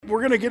we're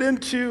going to get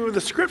into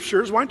the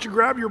scriptures. Why don't you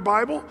grab your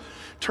Bible,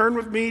 turn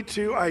with me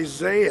to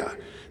Isaiah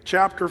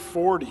chapter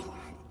 40.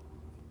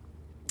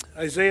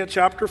 Isaiah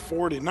chapter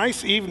 40.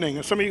 Nice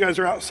evening. Some of you guys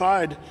are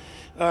outside.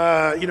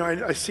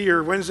 I see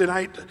your Wednesday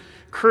night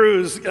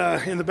crews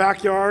in the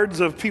backyards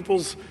of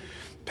people's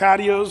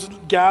patios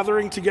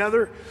gathering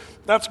together.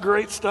 That's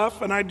great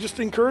stuff, and I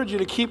just encourage you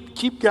to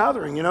keep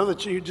gathering,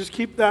 that you just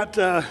keep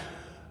that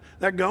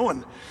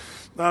going.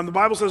 The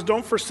Bible says,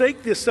 don't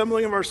forsake the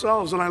assembling of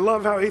ourselves, and I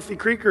love how Athey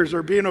Creekers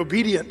are being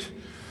obedient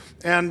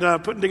and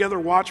putting together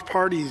watch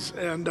parties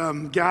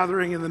and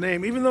gathering in the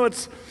name. Even though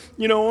it's,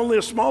 only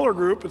a smaller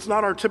group, it's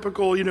not our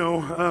typical,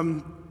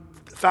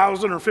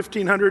 1,000 or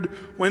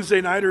 1,500 Wednesday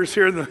nighters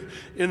here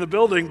in the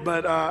building,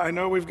 but I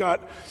know we've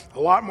got a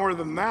lot more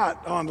than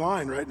that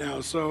online right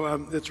now,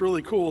 so it's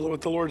really cool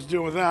what the Lord's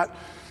doing with that.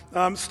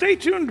 Stay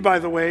tuned, by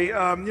the way.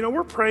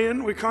 We're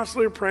praying. We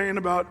constantly are praying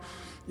about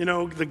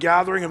the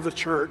gathering of the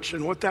church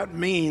and what that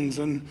means.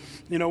 And,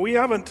 we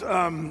haven't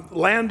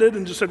landed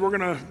and just said we're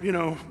going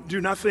to,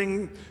 do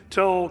nothing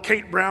till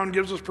Kate Brown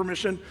gives us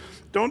permission.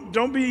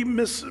 Don't be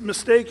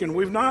mistaken.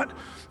 We've not,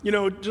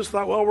 just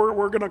thought, well,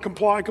 we're going to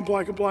comply.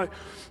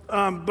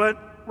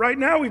 But right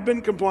now we've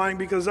been complying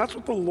because that's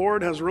what the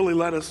Lord has really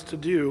led us to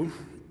do.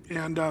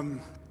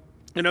 And,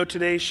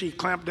 today she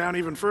clamped down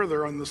even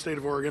further on the state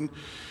of Oregon.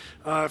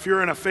 If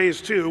you're in a phase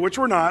 2, which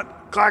we're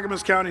not,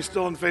 Clackamas County is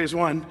still in phase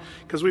 1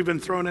 because we've been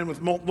thrown in with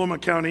Multnomah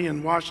County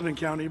and Washington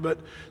County,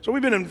 so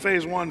we've been in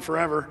phase 1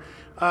 forever.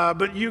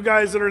 But you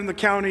guys that are in the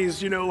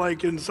counties,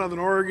 like in Southern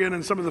Oregon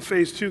and some of the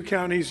phase 2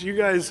 counties, you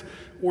guys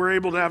were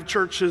able to have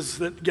churches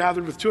that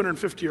gathered with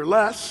 250 or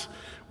less,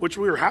 which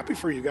we were happy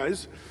for you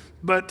guys.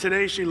 But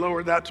today she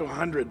lowered that to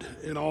 100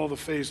 in all the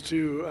phase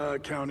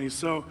 2 counties.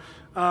 So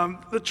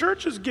the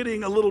church is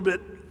getting a little bit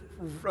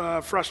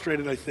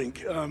frustrated, I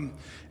think,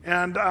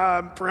 and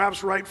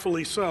perhaps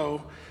rightfully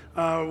so.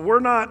 We're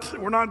not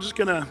just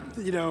going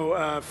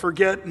to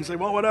forget and say,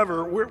 well,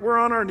 whatever. We're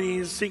on our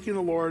knees seeking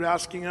the Lord,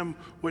 asking Him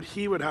what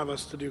He would have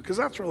us to do, because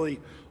that's really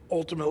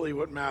ultimately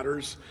what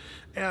matters.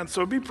 And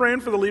so be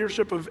praying for the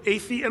leadership of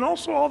Athey and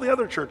also all the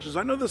other churches.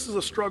 I know this is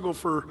a struggle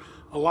for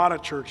a lot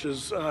of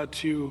churches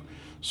to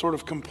sort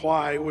of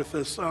comply with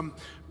this.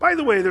 By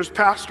the way, there's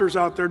pastors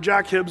out there.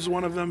 Jack Hibbs,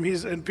 one of them.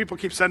 And people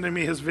keep sending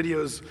me his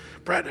videos.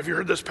 Brett, have you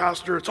heard this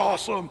pastor? It's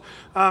awesome.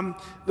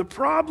 The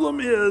problem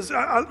is,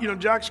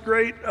 Jack's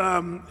great,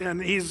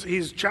 and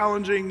he's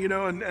challenging.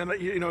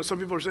 And some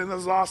people are saying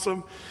this is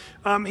awesome.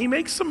 He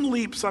makes some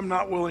leaps I'm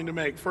not willing to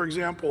make. For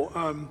example,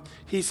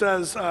 he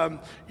says,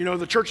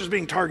 the church is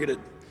being targeted.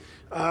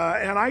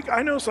 And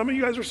I know some of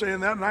you guys are saying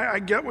that, and I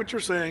get what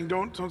you're saying.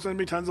 Don't send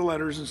me tons of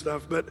letters and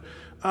stuff. But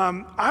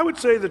I would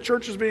say the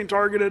church is being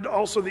targeted,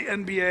 also the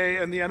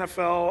NBA and the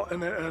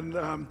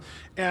NFL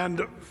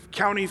and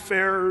county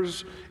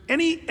fairs.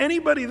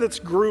 Anybody that's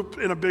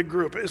in a big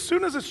group. As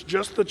soon as it's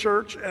just the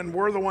church and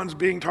we're the ones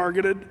being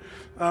targeted,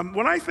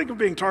 when I think of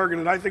being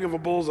targeted, I think of a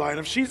bullseye. And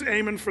if she's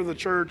aiming for the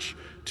church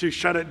to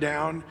shut it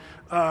down,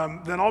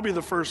 then I'll be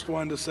the first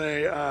one to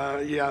say,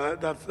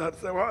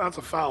 that's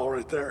a foul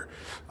right there.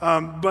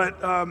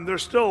 But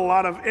there's still a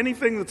lot of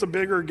anything that's a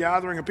bigger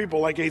gathering of people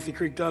like Athey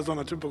Creek does on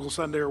a typical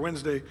Sunday or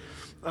Wednesday.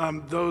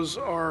 Those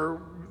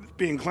are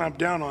being clamped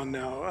down on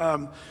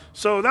now.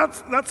 So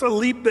that's a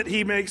leap that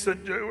he makes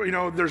that,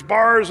 there's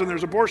bars and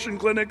there's abortion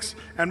clinics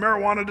and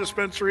marijuana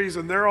dispensaries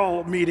and they're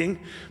all meeting.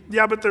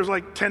 Yeah, but there's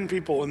like 10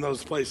 people in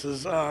those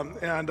places.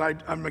 And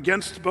I'm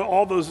against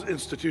all those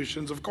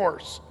institutions, of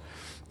course.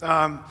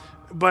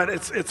 But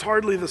it's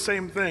hardly the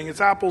same thing.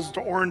 It's apples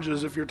to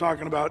oranges if you're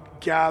talking about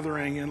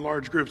gathering in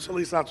large groups. At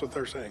least that's what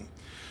they're saying.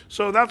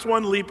 So that's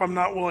one leap I'm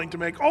not willing to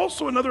make.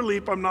 Also, another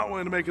leap I'm not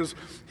willing to make is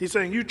he's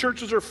saying, you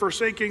churches are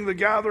forsaking the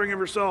gathering of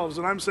yourselves.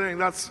 And I'm saying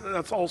that's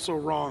also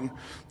wrong.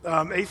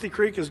 Athey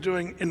Creek is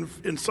doing,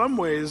 in some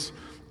ways,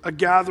 a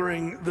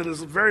gathering that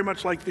is very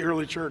much like the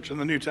early church in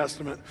the New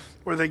Testament,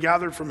 where they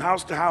gathered from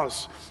house to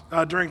house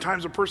during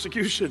times of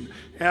persecution.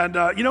 And,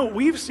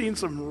 we've seen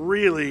some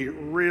really,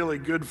 really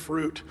good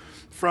fruit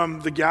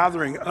from the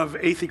gathering of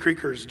Athey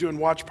Creekers, doing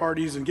watch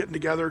parties and getting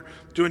together,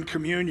 doing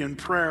communion,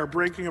 prayer,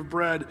 breaking of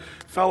bread,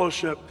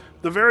 fellowship,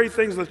 the very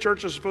things the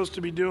church is supposed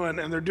to be doing,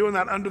 and they're doing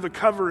that under the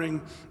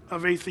covering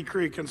of Athey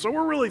Creek. And so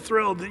we're really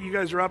thrilled that you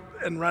guys are up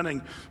and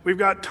running. We've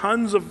got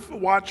tons of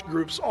watch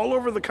groups all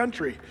over the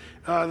country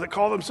that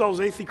call themselves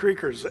Athey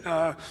Creekers.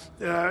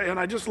 And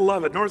I just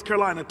love it. North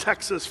Carolina,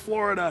 Texas,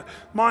 Florida,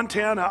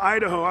 Montana,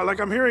 Idaho.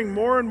 I'm hearing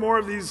more and more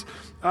of these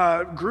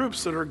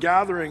groups that are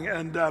gathering.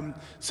 And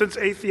since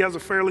Athey has a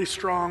fairly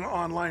strong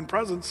online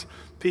presence,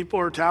 people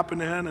are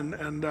tapping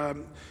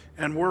in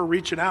and we're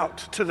reaching out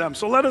to them.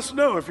 So let us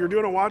know if you're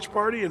doing a watch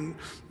party, and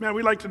man,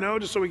 we'd like to know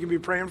just so we can be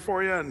praying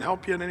for you and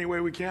help you in any way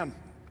we can.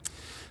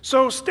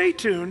 So stay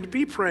tuned,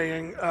 be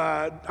praying.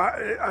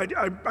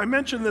 I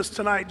mentioned this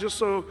tonight just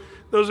so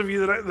those of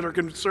you that are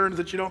concerned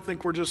that you don't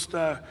think we're just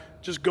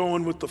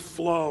going with the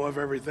flow of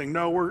everything.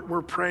 No,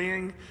 we're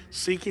praying,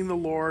 seeking the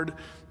Lord.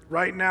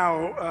 Right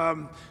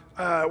now,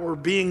 we're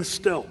being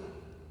still.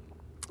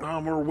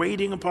 We're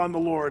waiting upon the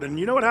Lord. And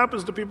you know what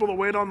happens to people that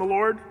wait on the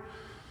Lord?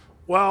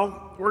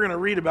 Well, we're going to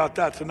read about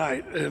that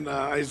tonight in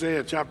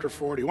Isaiah chapter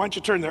 40. Why don't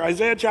you turn there?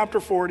 Isaiah chapter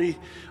 40.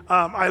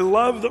 I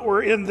love that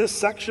we're in this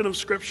section of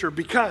Scripture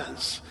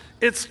because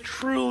it's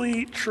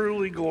truly,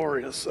 truly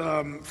glorious.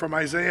 From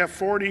Isaiah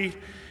 40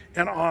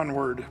 and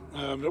onward,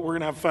 that we're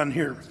going to have fun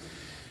here.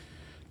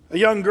 A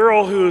young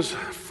girl who's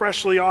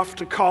freshly off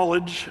to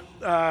college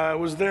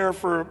was there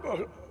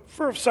for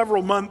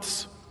several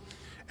months.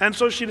 And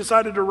so she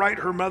decided to write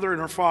her mother and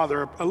her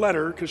father a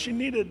letter because she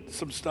needed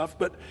some stuff.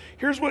 But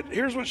here's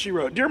what she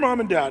wrote. Dear Mom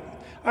and Dad,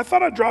 I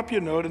thought I'd drop you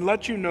a note and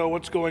let you know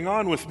what's going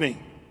on with me.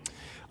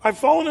 I've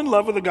fallen in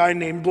love with a guy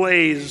named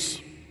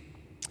Blaze.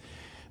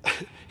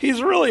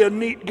 He's really a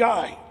neat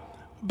guy.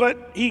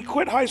 But he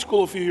quit high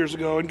school a few years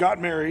ago and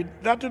got married.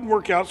 That didn't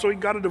work out, so he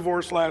got a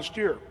divorce last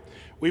year.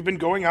 We've been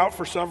going out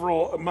for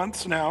several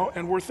months now,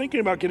 and we're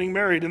thinking about getting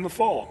married in the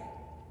fall.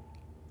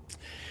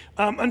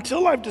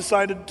 Until then, I've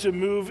decided to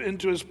move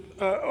into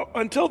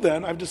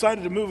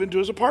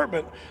his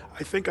apartment.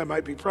 I think I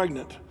might be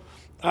pregnant.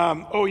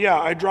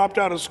 I dropped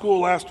out of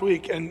school last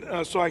week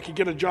and so I could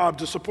get a job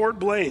to support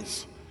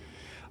Blaze.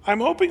 I'm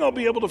hoping I'll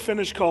be able to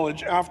finish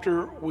college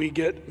after we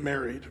get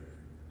married.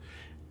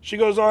 She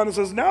goes on and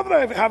says, now that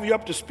I have you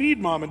up to speed,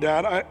 Mom and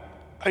Dad,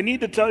 I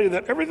need to tell you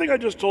that everything I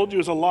just told you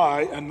is a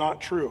lie and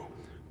not true.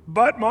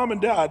 But Mom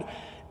and Dad,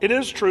 it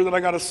is true that I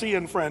got a C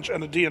in French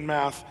and a D in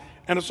math.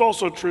 And it's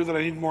also true that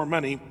I need more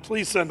money.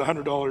 Please send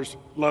 $100.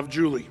 Love,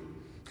 Julie.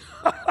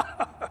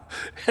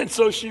 And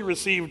so she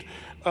received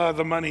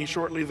the money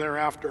shortly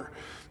thereafter.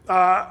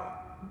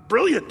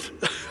 Brilliant.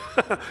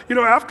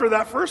 After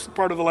that first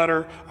part of the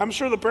letter, I'm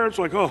sure the parents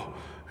were like, oh,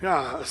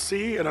 yeah, a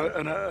C and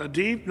a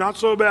D, not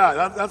so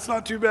bad. That's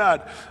not too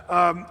bad.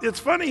 It's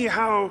funny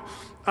how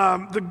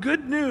the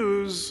good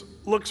news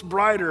looks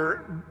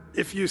brighter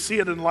if you see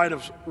it in light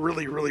of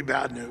really, really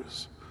bad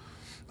news.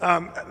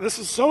 This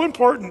is so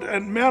important,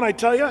 and man, I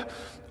tell you,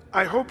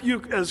 I hope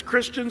you as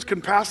Christians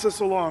can pass this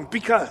along,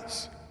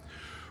 because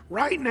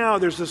right now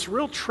there's this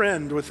real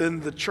trend within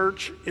the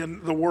church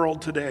in the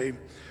world today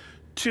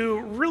to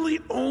really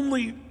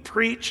only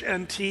preach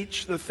and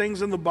teach the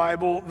things in the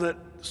Bible that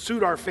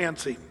suit our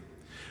fancy,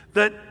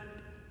 that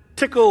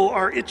tickle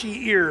our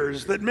itchy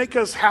ears, that make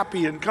us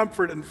happy and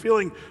comfort and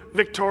feeling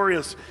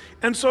victorious.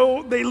 And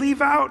so they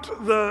leave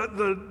out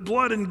the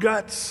blood and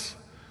guts,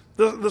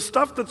 the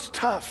stuff that's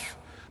tough.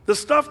 The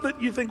stuff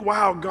that you think,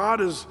 wow, God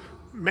is,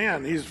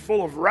 man, he's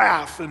full of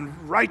wrath and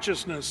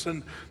righteousness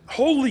and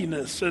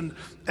holiness. And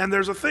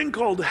there's a thing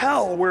called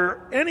hell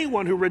where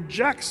anyone who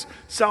rejects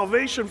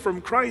salvation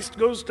from Christ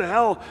goes to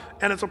hell,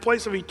 and it's a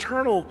place of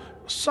eternal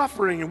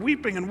suffering and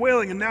weeping and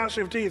wailing and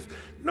gnashing of teeth.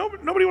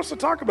 Nobody wants to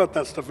talk about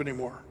that stuff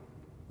anymore.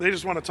 They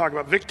just want to talk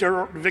about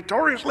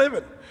victorious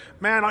living.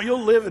 Man,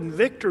 you'll live in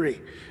victory,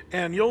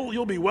 and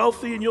you'll be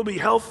wealthy, and you'll be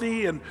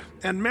healthy, and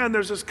man,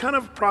 there's this kind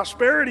of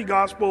prosperity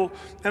gospel,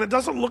 and it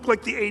doesn't look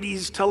like the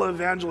 80s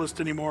televangelist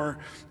anymore.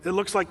 It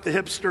looks like the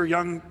hipster,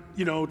 young,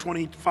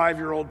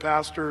 25-year-old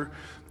pastor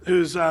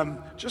who's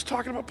just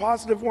talking about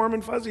positive, warm,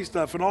 and fuzzy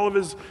stuff, and all of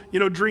his,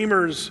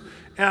 dreamers,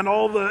 and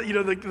all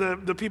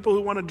the people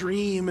who want to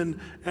dream, and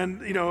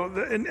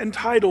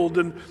entitled,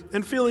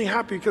 and feeling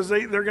happy because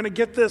they're going to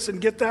get this and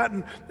get that,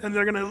 and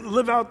they're going to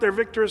live out their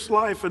victorious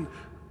life, and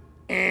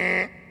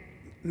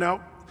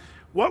no.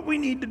 What we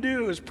need to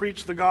do is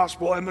preach the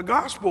gospel, and the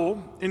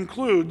gospel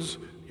includes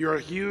you're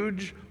a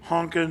huge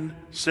honking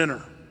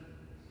sinner.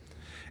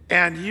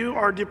 And you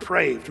are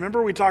depraved.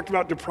 Remember we talked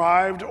about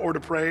deprived or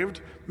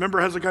depraved?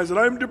 Remember Hezekiah said,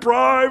 I'm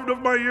deprived of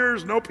my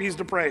years. Nope, he's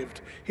depraved.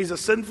 He's a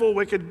sinful,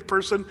 wicked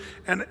person.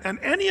 And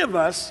any of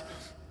us,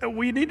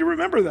 we need to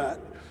remember that.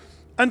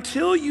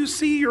 Until you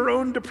see your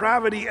own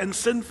depravity and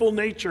sinful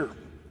nature.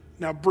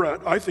 Now, Brett,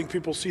 I think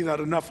people see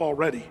that enough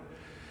already.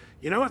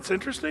 You know what's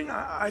interesting?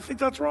 I think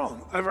that's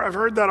wrong. I've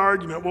heard that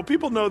argument. Well,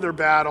 people know they're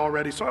bad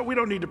already, so we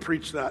don't need to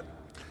preach that.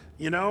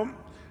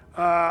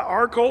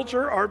 Our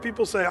culture, our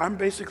people say, I'm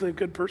basically a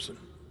good person.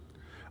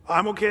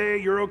 I'm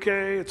okay, you're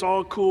okay, it's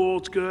all cool,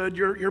 it's good,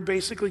 you're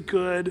basically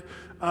good.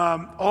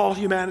 All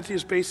humanity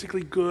is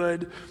basically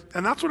good.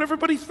 And that's what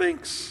everybody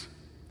thinks.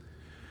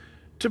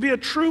 To be a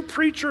true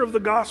preacher of the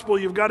gospel,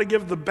 you've got to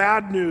give the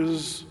bad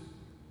news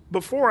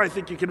before I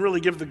think you can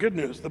really give the good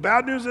news. The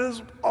bad news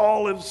is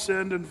all have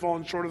sinned and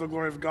fallen short of the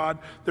glory of God.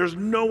 There's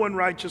no one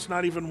righteous,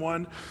 not even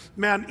one.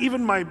 Man,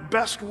 even my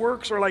best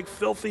works are like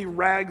filthy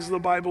rags, the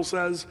Bible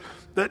says,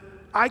 that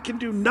I can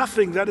do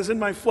nothing that is in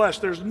my flesh.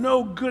 There's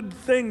no good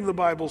thing, the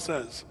Bible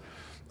says.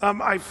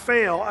 I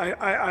fail,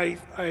 I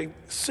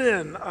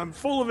sin, I'm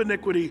full of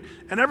iniquity,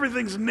 and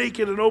everything's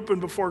naked and open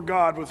before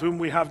God with whom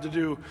we have to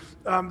do.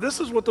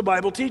 This is what the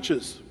Bible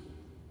teaches.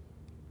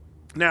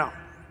 Now,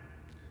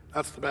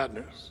 that's the bad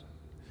news.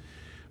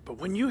 But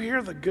when you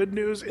hear the good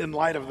news in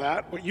light of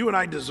that, what you and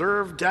I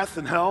deserve, death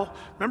and hell,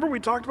 remember we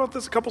talked about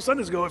this a couple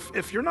Sundays ago.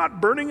 If you're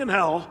not burning in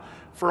hell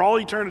for all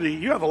eternity,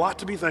 you have a lot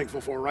to be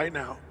thankful for right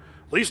now.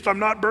 At least I'm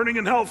not burning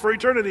in hell for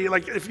eternity.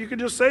 Like, if you could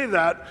just say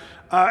that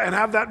and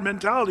have that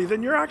mentality,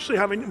 then you're actually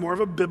having more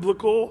of a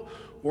biblical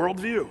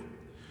worldview.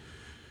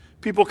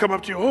 People come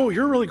up to you, oh,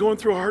 you're really going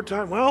through a hard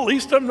time. Well, at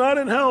least I'm not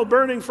in hell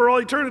burning for all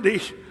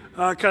eternity,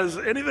 because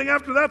anything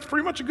after that's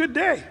pretty much a good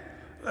day.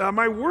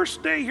 My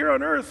worst day here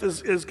on earth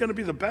is going to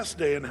be the best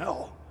day in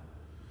hell.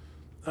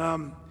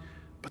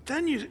 But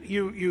then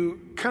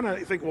you kind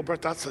of think, well,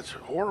 Brett, that's such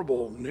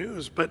horrible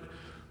news. But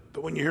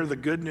when you hear the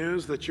good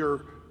news that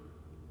your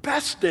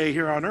best day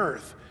here on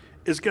earth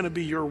is going to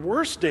be your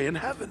worst day in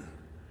heaven.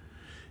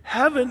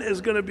 Heaven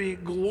is going to be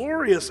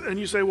glorious. And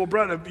you say, well,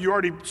 Brett, you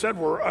already said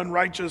we're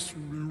unrighteous,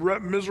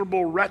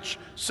 miserable, wretch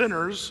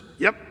sinners.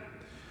 Yep.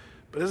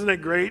 But isn't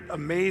it great?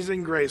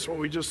 Amazing grace, what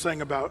we just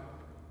sang about,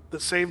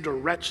 that saved a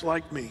wretch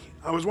like me.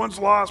 I was once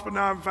lost, but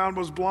now I'm found,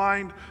 was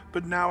blind,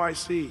 but now I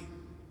see.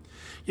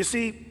 You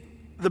see,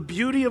 the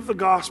beauty of the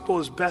gospel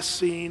is best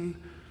seen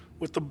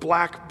with the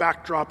black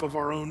backdrop of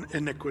our own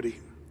iniquity.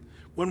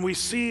 When we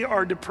see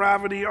our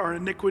depravity, our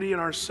iniquity,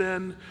 and our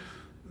sin,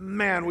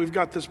 man, we've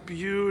got this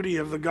beauty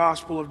of the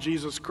gospel of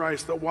Jesus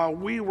Christ, that while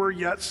we were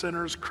yet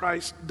sinners,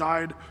 Christ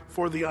died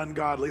for the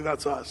ungodly.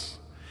 That's us.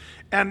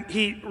 And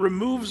he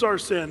removes our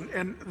sin.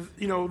 And,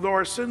 though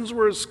our sins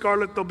were as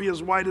scarlet, they'll be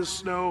as white as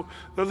snow.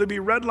 Though they be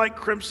red like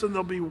crimson,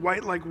 they'll be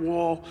white like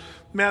wool.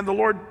 Man, the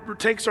Lord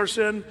takes our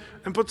sin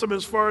and puts them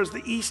as far as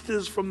the east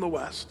is from the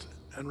west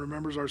and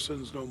remembers our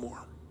sins no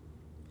more.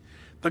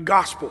 The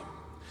gospel.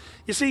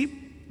 You see,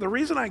 the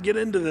reason I get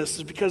into this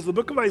is because the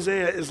book of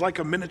Isaiah is like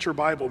a miniature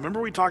Bible. Remember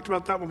we talked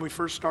about that when we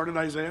first started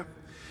Isaiah?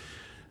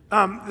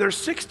 There's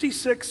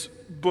 66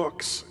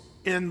 books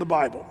in the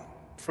Bible.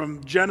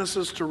 From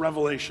Genesis to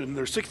Revelation,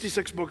 there's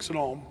 66 books in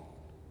all.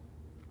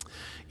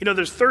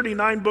 There's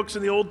 39 books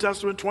in the Old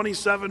Testament,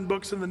 27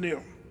 books in the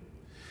New.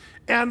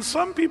 And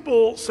some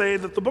people say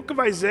that the book of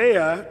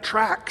Isaiah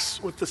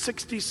tracks with the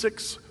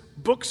 66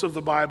 books of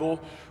the Bible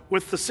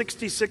with the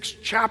 66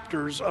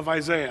 chapters of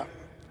Isaiah.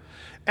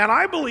 And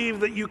I believe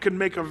that you can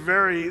make a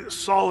very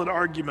solid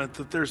argument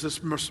that there's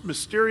this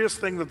mysterious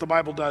thing that the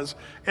Bible does.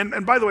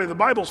 And by the way, the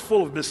Bible's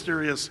full of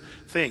mysterious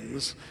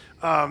things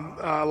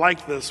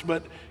like this,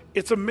 but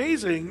it's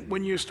amazing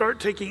when you start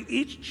taking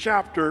each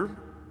chapter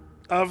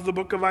of the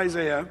book of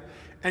Isaiah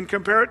and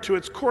compare it to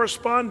its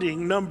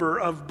corresponding number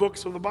of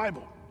books of the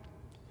Bible.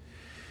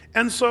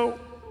 And so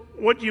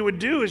what you would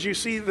do is you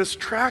see this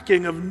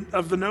tracking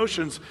of the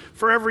notions.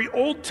 For every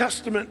Old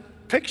Testament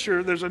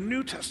picture, there's a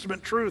New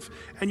Testament truth,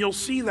 and you'll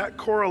see that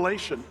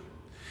correlation.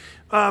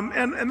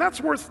 And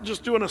that's worth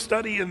just doing a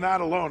study in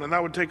that alone, and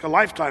that would take a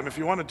lifetime if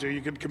you wanted to.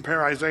 You could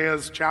compare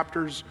Isaiah's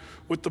chapters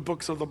with the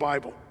books of the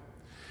Bible.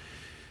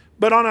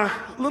 But on a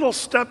little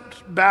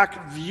stepped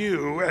back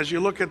view, as you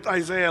look at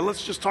Isaiah,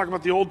 let's just talk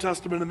about the Old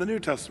Testament and the New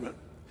Testament.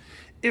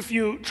 If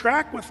you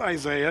track with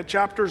Isaiah,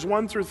 chapters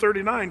 1 through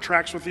 39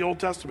 tracks with the Old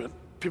Testament.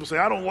 People say,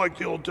 I don't like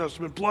the Old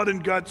Testament. Blood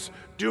and guts,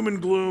 doom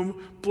and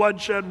gloom,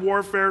 bloodshed,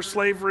 warfare,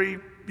 slavery,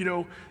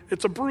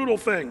 it's a brutal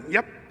thing.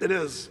 Yep, it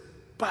is.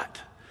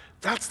 But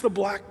that's the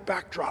black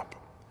backdrop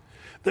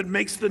that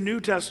makes the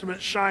New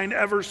Testament shine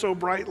ever so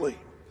brightly.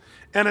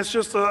 And it's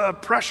just a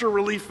pressure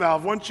relief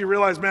valve. Once you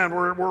realize, man,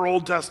 we're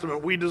Old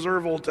Testament. We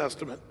deserve Old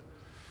Testament.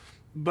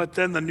 But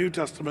then the New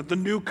Testament, the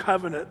new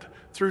covenant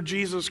through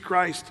Jesus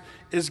Christ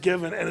is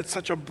given. And it's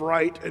such a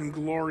bright and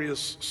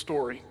glorious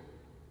story.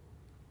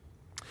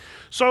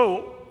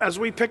 So as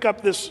we pick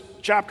up this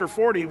chapter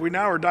 40, we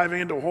now are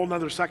diving into a whole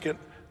nother second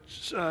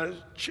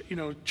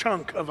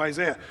chunk of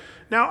Isaiah.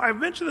 Now, I've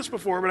mentioned this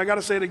before, but I got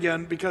to say it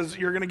again because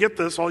you're going to get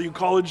this, all you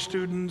college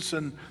students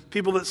and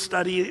people that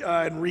study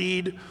and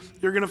read.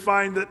 You're going to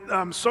find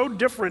that so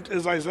different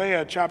is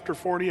Isaiah chapter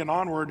 40 and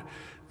onward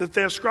that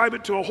they ascribe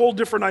it to a whole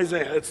different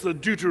Isaiah. It's the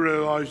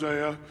Deuteronomy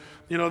Isaiah,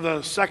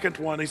 the second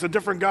one. He's a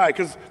different guy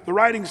because the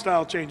writing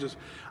style changes.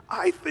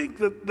 I think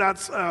that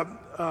that's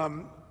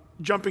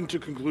jumping to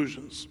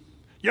conclusions.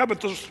 Yeah, but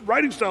the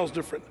writing style is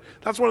different.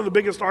 That's one of the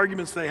biggest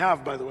arguments they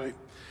have, by the way.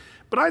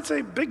 But I'd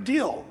say big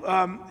deal.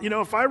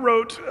 If I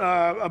wrote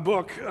a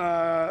book,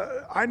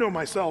 I know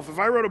myself, if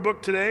I wrote a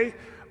book today,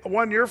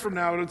 1 year from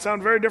now, it would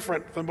sound very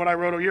different than what I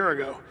wrote a year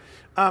ago.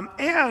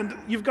 And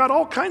you've got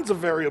all kinds of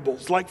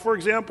variables, like, for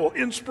example,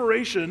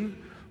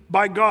 inspiration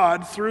by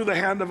God through the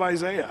hand of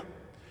Isaiah.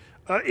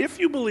 If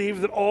you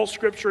believe that all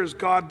Scripture is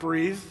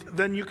God-breathed,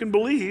 then you can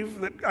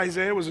believe that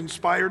Isaiah was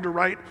inspired to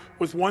write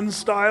with one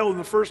style in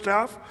the first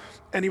half,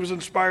 and he was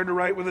inspired to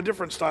write with a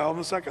different style in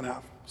the second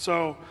half.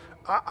 So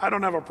I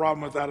don't have a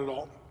problem with that at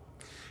all.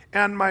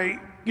 And my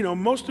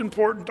most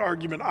important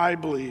argument, I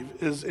believe,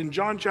 is in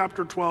John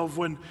chapter 12,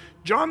 when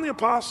John the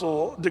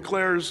Apostle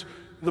declares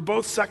the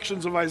both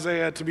sections of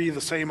Isaiah to be the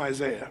same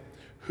Isaiah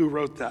who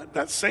wrote that.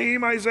 That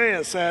same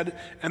Isaiah said,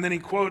 and then he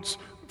quotes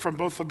from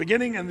both the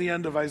beginning and the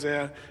end of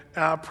Isaiah,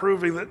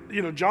 proving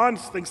that, John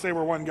thinks they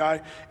were one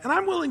guy. And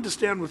I'm willing to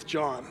stand with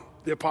John,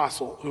 the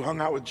apostle, who hung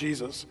out with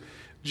Jesus.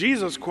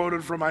 Jesus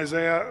quoted from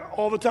Isaiah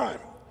all the time.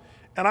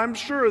 And I'm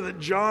sure that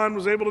John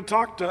was able to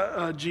talk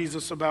to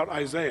Jesus about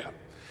Isaiah.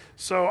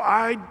 So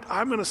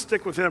I'm going to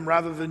stick with him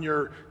rather than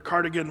your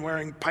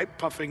cardigan-wearing,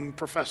 pipe-puffing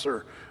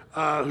professor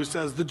who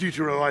says the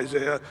Deuteronomy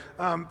Isaiah.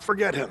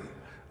 Forget him.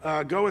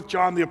 Go with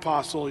John the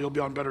Apostle. You'll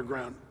be on better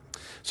ground.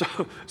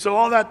 So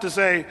all that to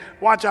say,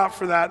 watch out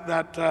for that.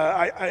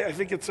 I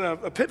think it's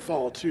a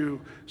pitfall to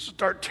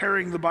start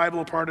tearing the Bible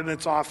apart and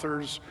its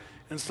authors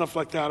and stuff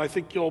like that. I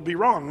think you'll be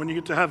wrong when you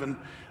get to heaven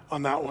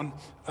on that one,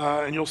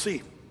 and you'll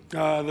see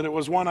that it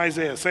was one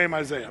Isaiah, same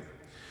Isaiah.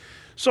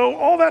 So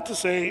all that to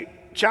say,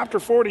 chapter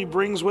 40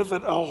 brings with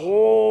it a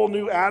whole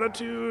new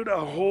attitude, a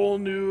whole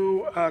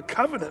new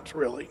covenant,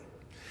 really.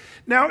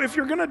 Now, if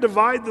you're going to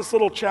divide this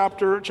little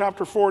chapter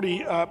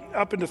 40,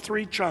 up into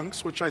 3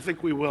 chunks, which I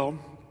think we will,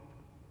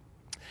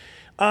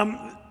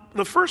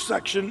 the first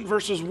section,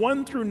 verses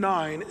 1 through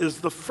 9,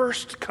 is the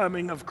first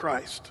coming of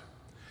Christ.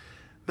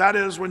 That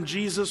is when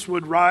Jesus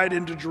would ride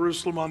into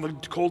Jerusalem on the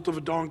colt of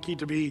a donkey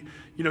to be,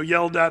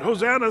 yelled at,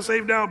 "Hosanna,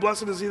 save now,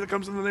 blessed is he that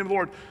comes in the name of the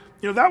Lord."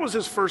 That was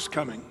his first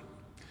coming.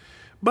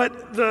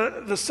 But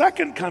the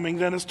second coming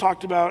then is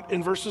talked about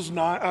in verses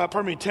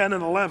 10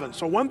 and 11.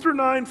 So 1 through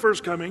 9,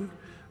 first coming.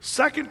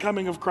 Second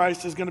coming of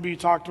Christ is going to be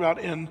talked about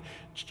in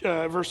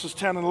verses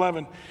 10 and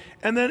 11.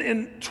 And then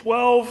in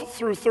 12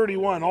 through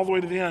 31, all the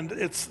way to the end,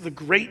 it's the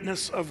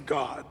greatness of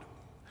God.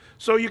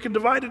 So you can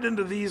divide it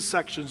into these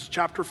sections,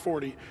 chapter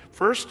 40.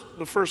 First,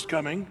 the first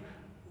coming,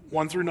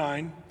 1 through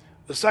 9.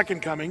 The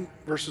second coming,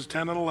 verses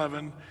 10 and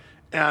 11.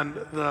 And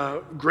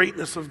the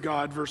greatness of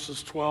God,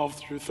 verses 12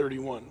 through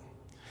 31.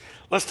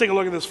 Let's take a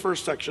look at this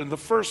first section, the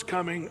first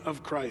coming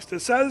of Christ.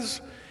 It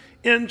says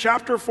in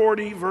chapter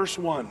 40, verse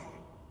 1,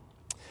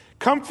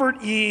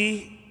 comfort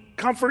ye,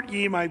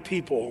 my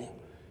people,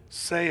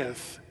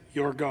 saith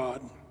your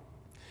God.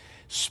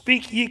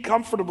 Speak ye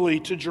comfortably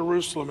to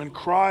Jerusalem, and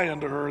cry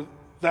unto her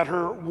that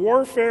her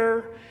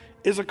warfare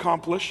is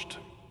accomplished,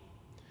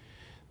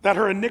 that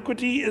her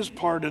iniquity is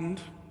pardoned,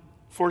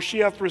 for she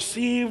hath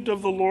received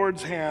of the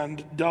Lord's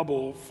hand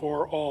double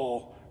for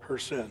all her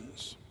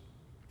sins.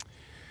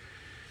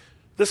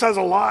 This has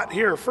a lot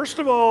here. First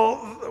of all,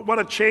 what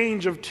a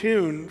change of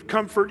tune.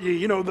 Comfort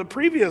ye. The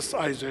previous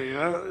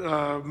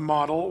Isaiah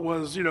model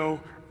was,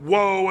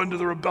 woe unto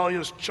the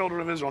rebellious children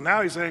of Israel.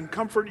 Now he's saying,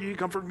 comfort ye,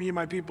 comfort me,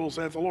 my people,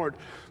 saith the Lord.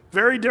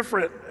 Very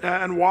different.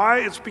 And why?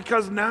 It's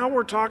because now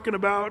we're talking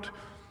about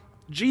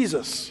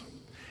Jesus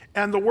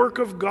and the work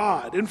of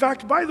God. In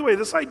fact, by the way,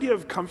 this idea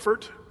of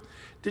comfort,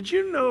 did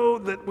you know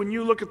that when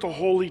you look at the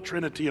Holy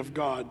Trinity of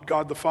God,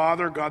 God the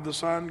Father, God the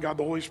Son, God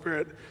the Holy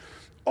Spirit,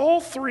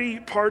 all 3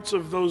 parts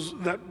of those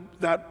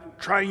that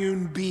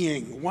triune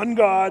being, one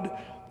God,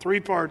 3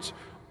 parts,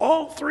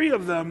 all 3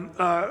 of them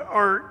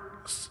are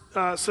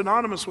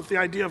synonymous with the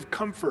idea of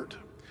comfort.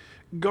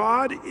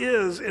 God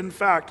is, in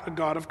fact, a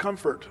God of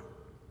comfort.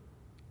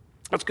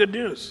 That's good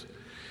news,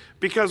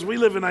 because we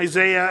live in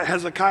Isaiah,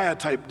 Hezekiah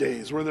type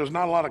days where there's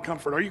not a lot of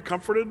comfort. Are you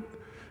comforted?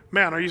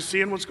 Man, are you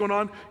seeing what's going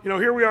on?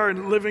 Here we are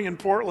living in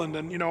Portland,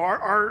 and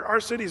our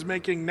city's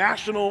making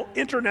national,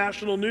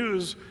 international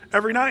news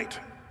every night.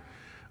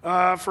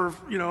 For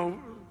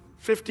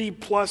 50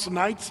 plus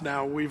nights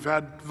now, we've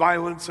had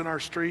violence in our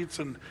streets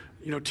and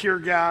tear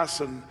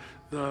gas, and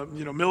the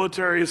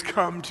military has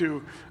come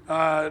to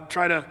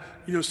try to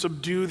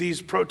subdue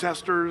these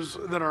protesters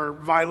that are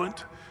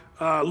violent,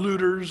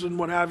 looters and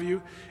what have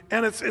you.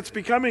 And it's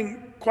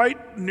becoming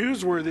quite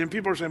newsworthy, and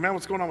people are saying, "Man,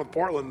 what's going on with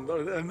Portland?"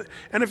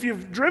 And if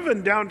you've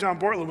driven downtown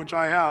Portland, which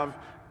I have,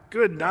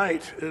 good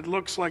night. It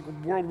looks like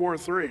World War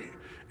III.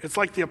 It's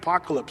like the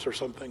apocalypse or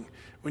something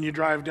when you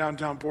drive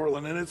downtown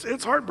Portland. And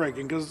it's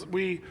heartbreaking because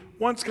we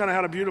once kind of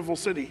had a beautiful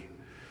city.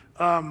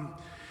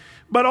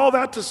 But all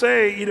that to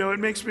say, it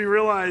makes me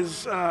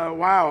realize,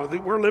 wow,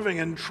 that we're living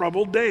in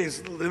troubled days.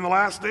 In the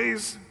last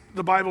days,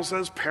 the Bible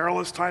says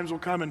perilous times will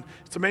come. And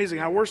it's amazing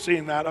how we're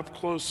seeing that up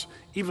close,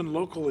 even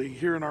locally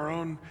here in our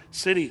own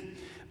city.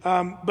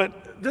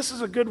 But this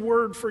is a good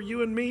word for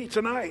you and me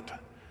tonight.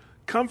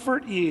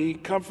 Comfort ye,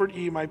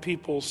 my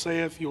people,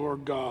 saith your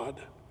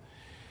God.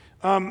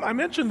 I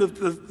mentioned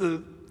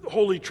the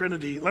Holy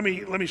Trinity. Let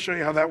me show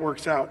you how that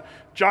works out.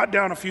 Jot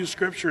down a few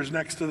scriptures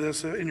next to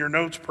this in your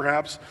notes,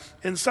 perhaps.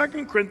 In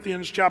 2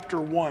 Corinthians chapter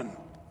 1,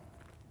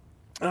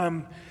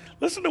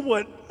 listen to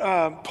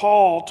what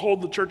Paul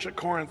told the church at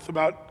Corinth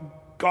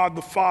about God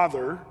the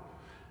Father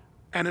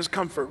and his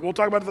comfort. We'll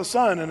talk about the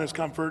Son and his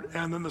comfort,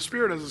 and then the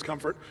Spirit as his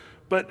comfort.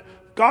 But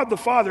God the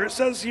Father, it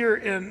says here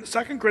in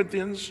 2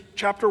 Corinthians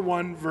chapter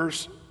 1,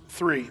 verse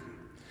 3.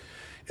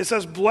 It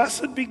says,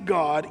 "Blessed be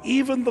God,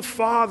 even the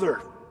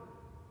Father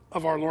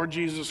of our Lord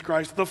Jesus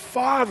Christ, the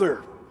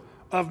Father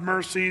of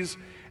mercies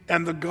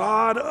and the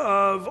God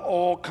of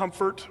all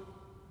comfort."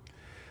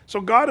 So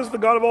God is the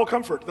God of all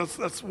comfort.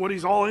 That's what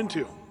he's all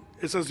into.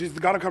 It says he's the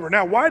God of comfort.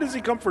 Now, why does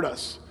he comfort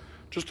us?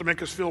 Just to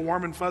make us feel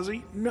warm and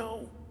fuzzy?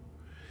 No.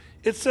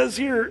 It says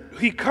here,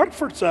 he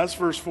comforts us,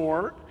 verse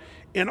 4,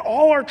 in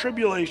all our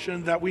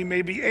tribulation, that we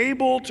may be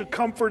able to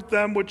comfort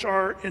them which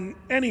are in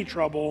any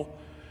trouble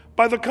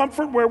by the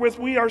comfort wherewith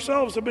we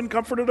ourselves have been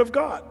comforted of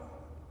God.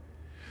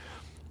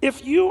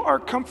 If you are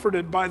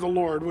comforted by the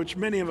Lord, which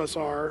many of us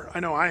are, I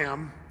know I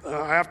am,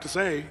 I have to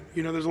say,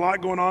 there's a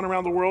lot going on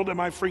around the world.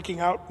 Am I freaking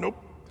out?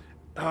 Nope.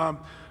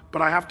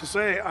 But I have to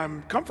say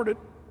I'm comforted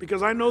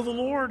because I know the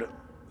Lord.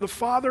 The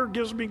Father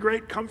gives me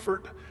great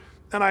comfort,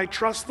 and I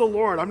trust the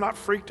Lord. I'm not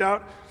freaked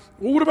out.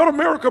 Well, what about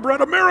America, Brett?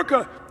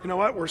 America! You know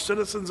what? We're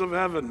citizens of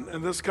heaven.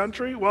 And this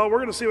country, well, we're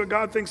going to see what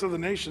God thinks of the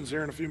nations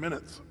here in a few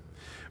minutes.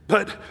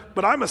 But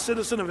I'm a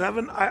citizen of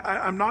heaven.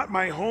 I'm not,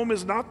 my home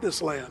is not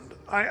this land.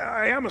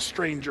 I am a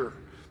stranger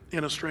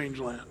in a strange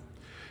land.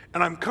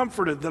 And I'm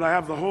comforted that I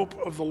have the hope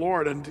of the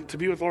Lord and to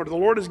be with the Lord. The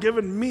Lord has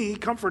given me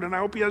comfort, and I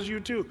hope he has you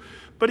too.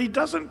 But he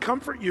doesn't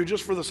comfort you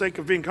just for the sake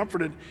of being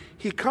comforted.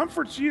 He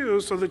comforts you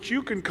so that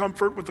you can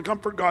comfort with the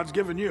comfort God's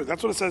given you.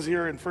 That's what it says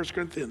here in 2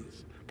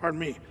 Corinthians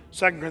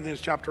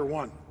chapter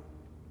 1.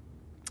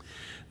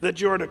 That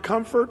you are to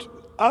comfort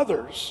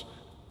others,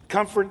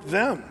 comfort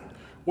them,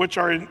 which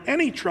are in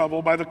any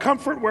trouble by the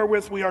comfort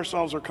wherewith we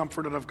ourselves are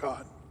comforted of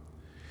God.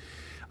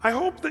 I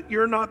hope that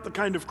you're not the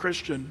kind of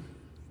Christian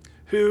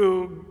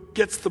who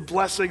gets the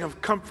blessing of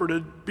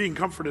being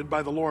comforted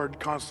by the Lord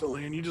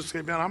constantly, and you just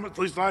say, man, at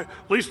least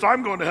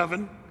I'm going to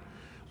heaven.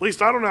 At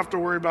least I don't have to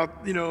worry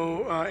about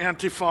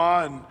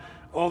Antifa and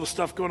all the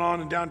stuff going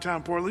on in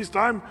downtown Portland. At least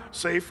I'm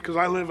safe because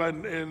I live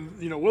in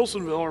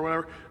Wilsonville or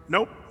whatever.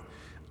 Nope.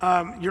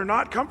 You're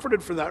not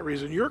comforted for that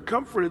reason. You're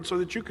comforted so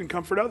that you can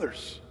comfort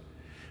others.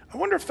 I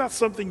wonder if that's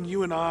something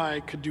you and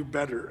I could do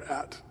better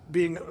at,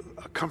 being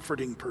a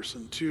comforting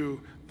person to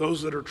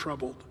those that are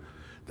troubled.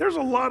 There's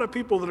a lot of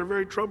people that are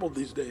very troubled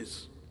these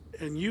days,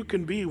 and you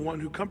can be one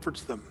who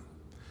comforts them.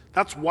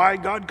 That's why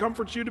God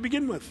comforts you to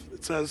begin with.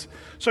 It says,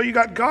 so you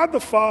got God the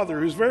Father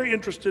who's very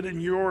interested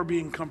in your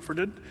being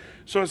comforted.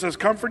 So it says,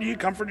 comfort ye,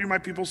 my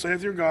people,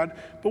 saith your God.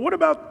 But what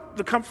about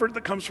the comfort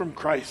that comes from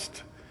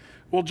Christ?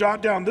 We'll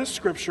jot down this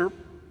scripture,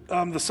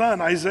 the Son,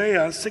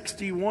 Isaiah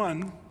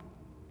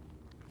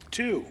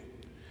 61:2.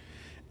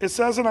 It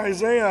says in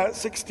Isaiah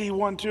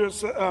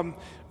 61:2,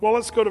 well,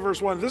 let's go to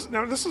verse 1.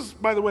 This is,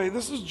 by the way,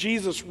 this is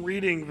Jesus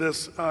reading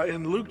this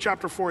in Luke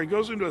chapter 4. He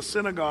goes into a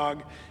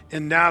synagogue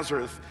in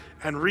Nazareth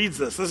and reads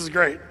this. This is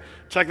great.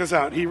 Check this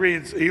out.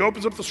 He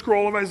opens up the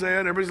scroll of Isaiah,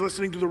 and everybody's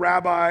listening to the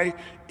rabbi,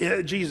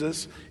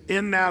 Jesus,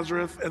 in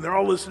Nazareth, and they're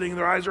all listening.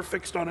 Their eyes are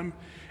fixed on him.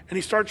 And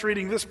he starts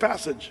reading this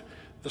passage.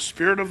 The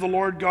Spirit of the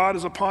Lord God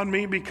is upon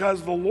me,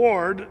 because the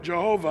Lord,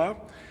 Jehovah,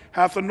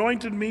 hath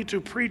anointed me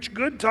to preach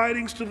good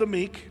tidings to the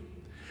meek,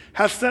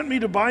 hath sent me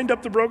to bind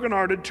up the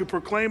brokenhearted, to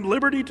proclaim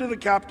liberty to the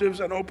captives,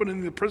 and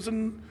opening the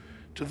prison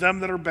to them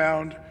that are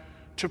bound,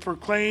 to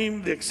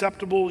proclaim the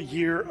acceptable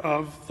year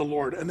of the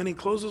Lord. And then he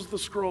closes the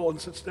scroll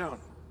and sits down.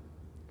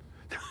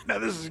 Now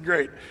this is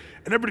great.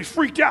 And everybody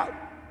freaked out.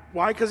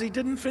 Why? Because he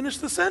didn't finish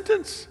the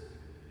sentence.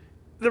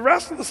 The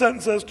rest of the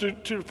sentence says,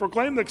 to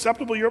proclaim the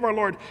acceptable year of our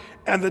Lord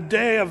and the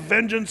day of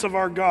vengeance of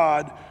our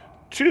God,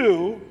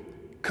 to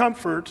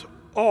comfort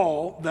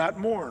all that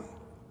mourn.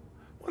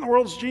 What in the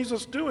world is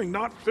Jesus doing,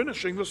 not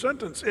finishing the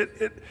sentence?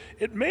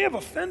 It may have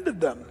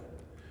offended them.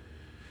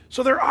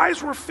 So their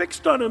eyes were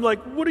fixed on him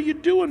like, what are you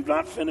doing,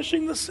 not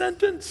finishing the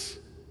sentence?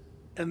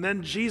 And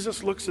then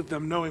Jesus looks at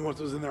them, knowing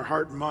what was in their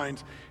heart and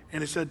minds,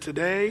 and he said,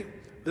 today,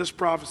 this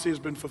prophecy has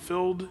been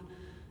fulfilled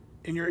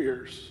in your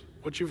ears.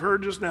 What you've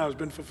heard just now has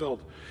been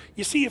fulfilled.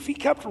 You see, if he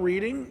kept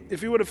reading,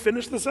 if he would have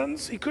finished the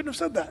sentence, he couldn't have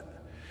said that.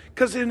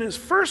 Because in his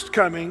first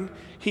coming,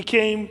 he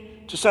came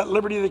to set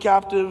liberty to the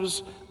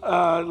captives,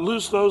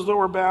 loose those that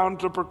were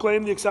bound, to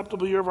proclaim the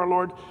acceptable year of our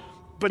Lord.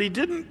 But he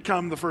didn't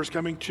come the first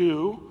coming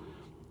to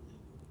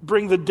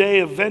bring the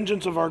day of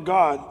vengeance of our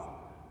God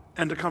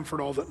and to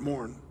comfort all that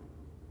mourn.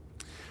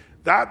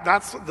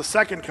 That's the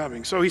second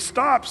coming. So he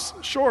stops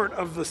short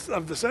of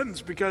the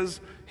sentence because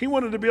he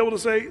wanted to be able to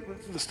say,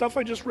 the stuff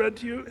I just read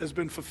to you has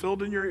been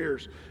fulfilled in your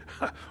ears.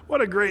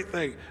 What a great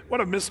thing. What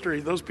a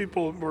mystery. Those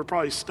people were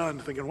probably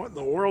stunned, thinking, what in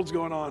the world's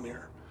going on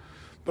here?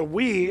 But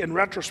we, in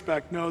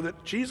retrospect, know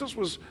that Jesus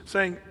was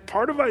saying,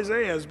 part of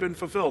Isaiah has been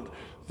fulfilled.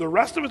 The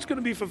rest of it's going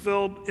to be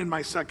fulfilled in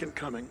my second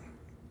coming.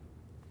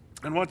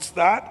 And what's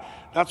that?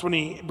 That's when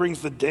he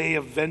brings the day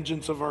of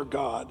vengeance of our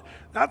God.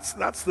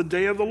 That's the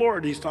day of the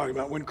Lord he's talking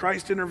about, when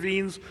Christ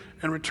intervenes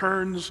and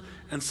returns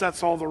and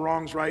sets all the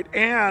wrongs right.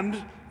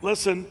 And,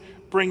 listen,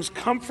 brings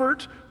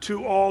comfort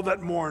to all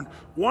that mourn.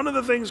 One of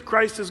the things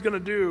Christ is going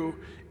to do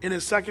in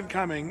his second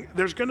coming,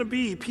 there's going to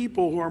be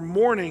people who are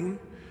mourning,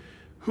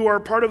 who are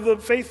part of the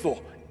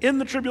faithful in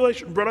the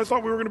tribulation. But I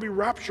thought we were going to be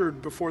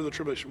raptured before the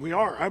tribulation. We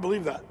are. I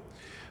believe that.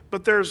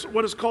 But there's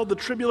what is called the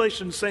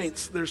tribulation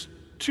saints. There's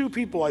two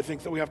people, I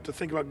think, that we have to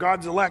think about.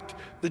 God's elect,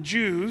 the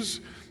Jews,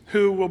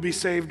 who will be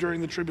saved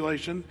during the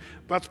tribulation.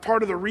 That's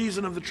part of the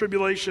reason of the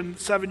tribulation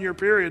 7-year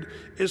period,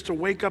 is to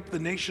wake up the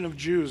nation of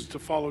Jews to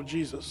follow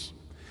Jesus.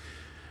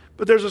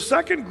 But there's a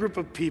second group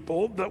of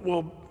people that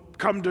will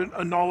come to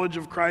a knowledge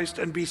of Christ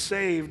and be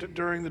saved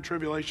during the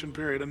tribulation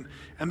period. And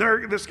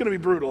that's going to be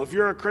brutal. If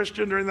you're a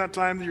Christian during that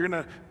time, you're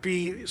going to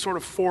be sort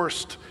of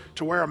forced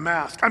to wear a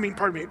mask.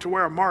 To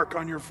wear a mark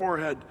on your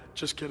forehead.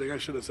 Just kidding, I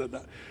should have said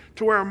that.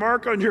 To wear a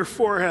mark on your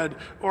forehead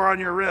or on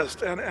your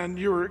wrist, and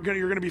you're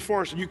going to be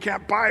forced, and you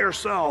can't buy or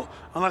sell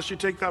unless you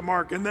take that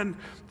mark. And then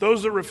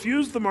those that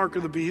refuse the mark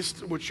of the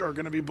beast, which are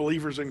going to be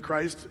believers in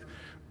Christ,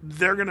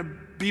 they're going to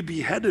be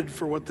beheaded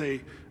for what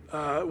they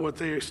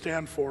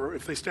stand for,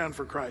 if they stand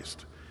for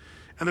Christ.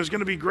 And there's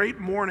going to be great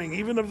mourning,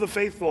 even of the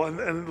faithful.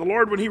 And the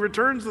Lord, when he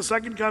returns the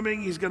second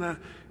coming, he's going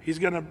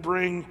to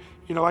bring,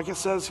 like it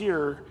says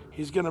here,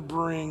 he's going to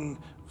bring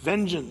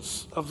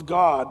vengeance of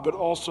God, but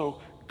also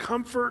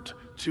comfort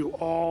to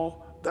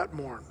all that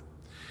mourn.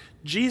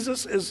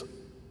 Jesus is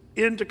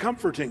into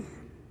comforting.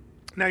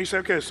 Now you say,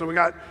 okay, so we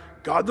got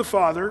God the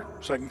Father,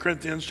 2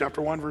 Corinthians chapter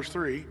 1, verse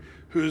 3,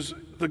 who's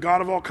the God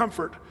of all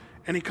comfort,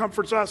 and he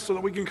comforts us so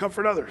that we can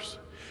comfort others.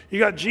 You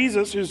got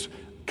Jesus, who's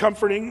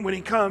comforting when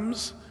he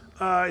comes.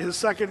 His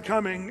second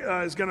coming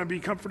is going to be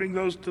comforting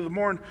those to the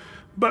mourn.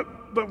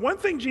 But one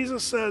thing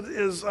Jesus said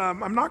is,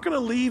 I'm not going to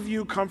leave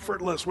you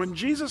comfortless. When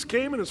Jesus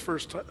came in his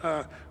first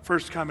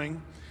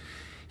coming,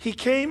 he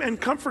came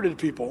and comforted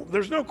people.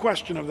 There's no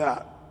question of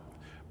that.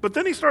 But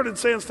then he started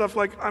saying stuff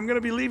like, I'm going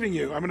to be leaving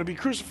you. I'm going to be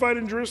crucified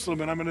in Jerusalem,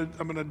 and I'm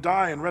going to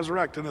die and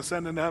resurrect and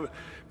ascend into heaven.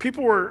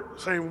 People were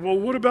saying, well,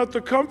 what about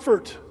the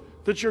comfort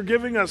that you're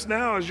giving us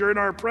now as you're in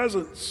our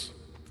presence?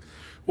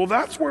 Well,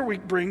 that's where we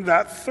bring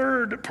that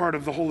third part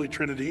of the Holy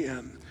Trinity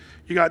in.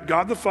 You got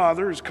God the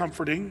Father who's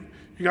comforting.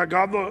 You got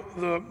God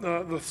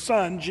the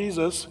Son,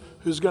 Jesus,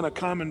 who's going to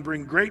come and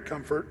bring great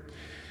comfort.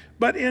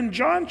 But in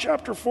John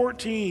chapter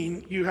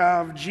 14, you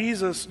have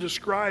Jesus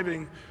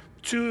describing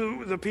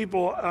to the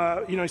people,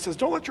 he says,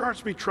 don't let your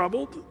hearts be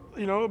troubled,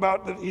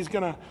 about that he's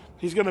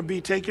going to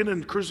be taken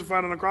and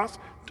crucified on a cross.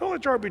 Don't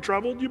let your heart be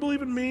troubled. You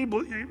believe in me,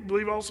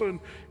 believe also in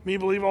me,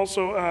 believe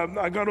also,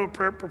 I'm going to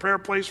prepare a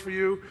place for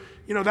you.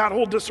 That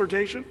whole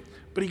dissertation.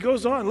 But he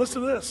goes on,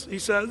 listen to this. He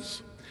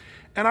says,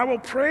 and I will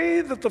pray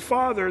that the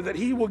Father, that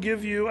he will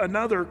give you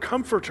another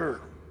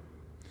comforter,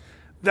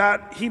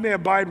 that he may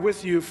abide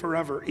with you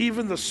forever,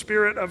 even the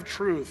Spirit of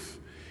truth.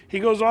 He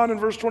goes on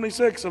in verse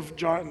 26 of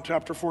John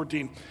chapter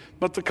 14,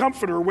 but the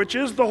Comforter, which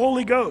is the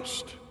Holy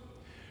Ghost,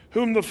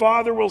 whom the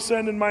Father will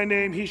send in my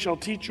name, he shall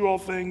teach you all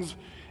things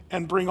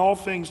and bring all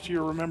things to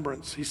your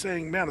remembrance. He's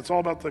saying, man, it's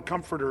all about the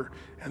Comforter.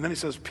 And then he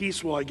says,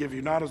 peace will I give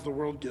you, not as the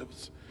world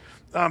gives.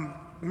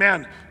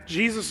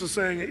 Jesus is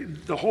saying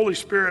the Holy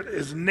Spirit,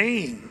 his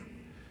name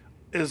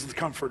is the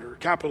Comforter,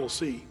 capital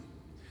C.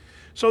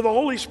 So the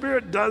Holy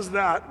Spirit does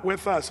that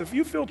with us. If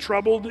you feel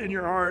troubled in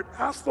your heart,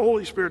 ask the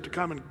Holy Spirit to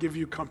come and give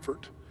you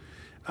comfort.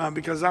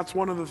 Because that's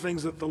one of the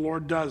things that the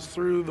Lord does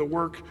through the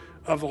work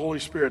of the Holy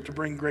Spirit to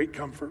bring great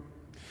comfort.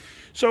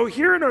 So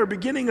here in our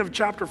beginning of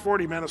chapter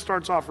 40, it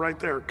starts off right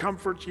there.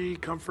 Comfort ye,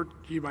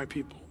 my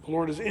people. The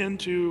Lord is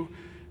into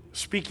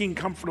speaking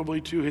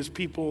comfortably to his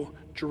people,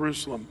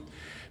 Jerusalem.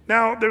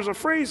 Now, there's a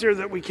phrase here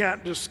that we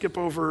can't just skip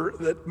over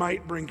that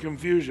might bring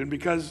confusion,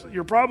 because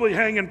you're probably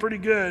hanging pretty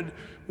good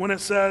when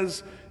it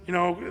says,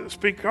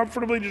 speak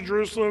comfortably to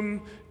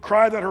Jerusalem,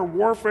 cry that her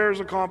warfare is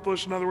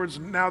accomplished. In other words,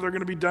 now they're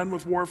going to be done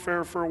with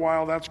warfare for a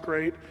while. That's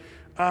great.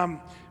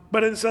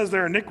 But it says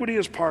their iniquity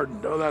is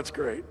pardoned. Oh, that's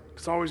great.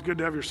 It's always good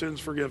to have your sins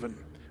forgiven.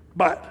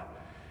 But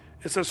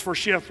it says, for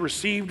she hath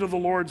received of the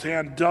Lord's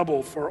hand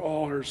double for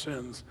all her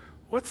sins.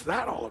 What's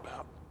that all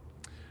about?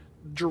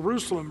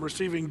 Jerusalem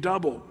receiving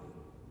double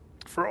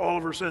for all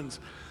of her sins.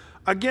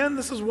 Again,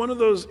 this is one of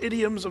those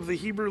idioms of the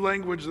Hebrew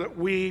language that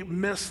we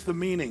miss the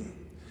meaning.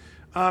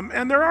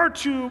 And there are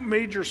two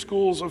major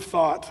schools of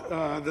thought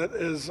that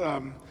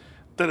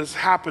has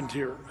happened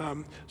here.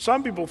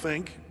 Some people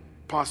think,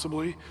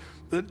 possibly,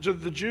 that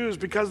the Jews,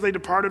 because they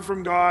departed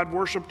from God,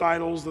 worshiped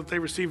idols, that they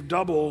received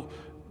double,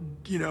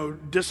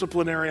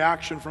 disciplinary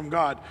action from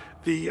God.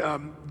 The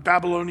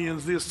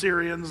Babylonians, the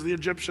Assyrians, the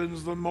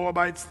Egyptians, the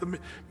Moabites, the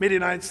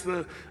Midianites,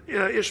 the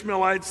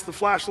Ishmaelites, the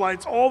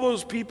flashlights, all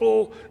those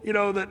people,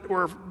 that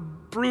were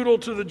brutal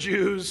to the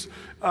Jews,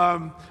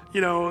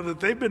 that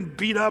they've been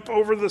beat up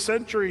over the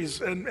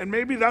centuries. And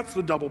maybe that's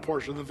the double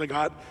portion that they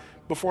got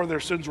before their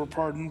sins were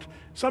pardoned.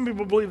 Some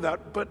people believe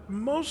that, but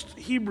most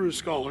Hebrew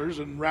scholars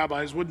and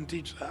rabbis wouldn't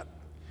teach that.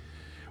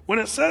 When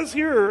it says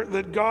here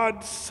that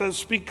God says,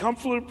 speak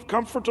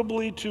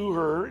comfortably to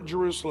her,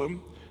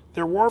 Jerusalem,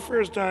 their warfare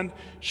is done,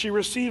 she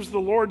receives of the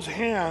Lord's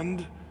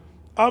hand,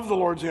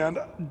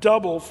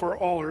 double for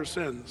all her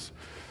sins.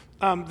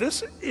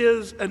 This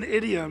is an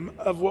idiom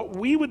of what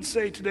we would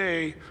say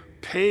today,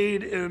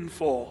 paid in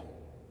full.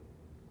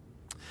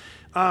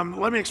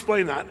 Let me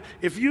explain that.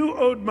 If you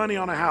owed money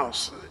on a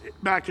house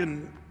back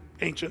in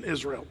ancient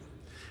Israel,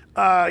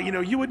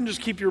 you wouldn't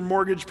just keep your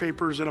mortgage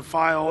papers in a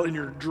file in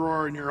your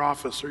drawer in your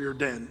office or your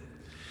den.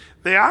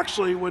 They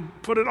actually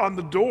would put it on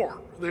the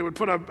door. They would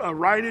put a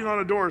writing on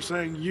a door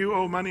saying, you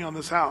owe money on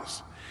this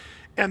house.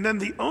 And then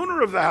the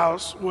owner of the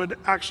house would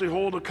actually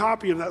hold a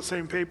copy of that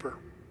same paper.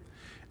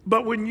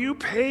 But when you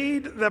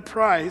paid the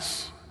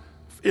price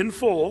in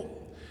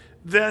full,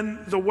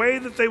 then the way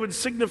that they would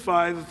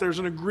signify that there's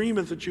an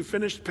agreement that you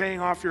finished paying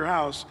off your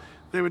house,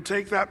 they would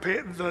take that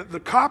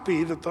the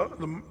copy that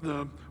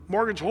the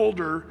mortgage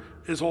holder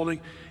is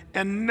holding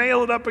and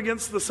nail it up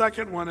against the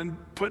second one and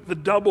put the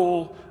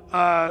double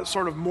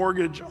sort of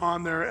mortgage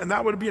on there. And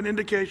that would be an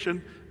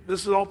indication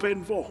this is all paid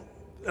in full.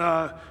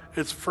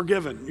 It's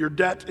forgiven. Your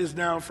debt is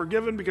now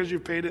forgiven because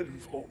you've paid it in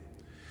full.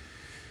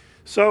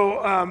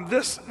 So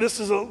this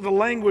is the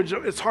language.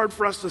 It's hard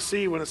for us to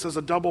see when it says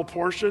a double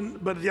portion,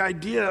 but the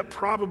idea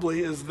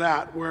probably is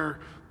that where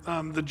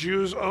the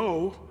Jews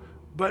owe,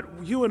 but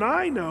you and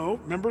I know,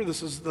 remember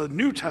this is the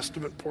New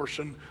Testament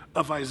portion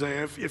of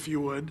Isaiah, if you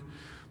would.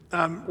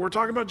 We're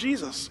talking about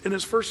Jesus in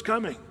his first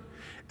coming.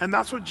 And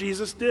that's what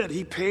Jesus did.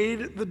 He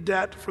paid the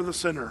debt for the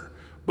sinner,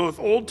 both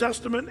Old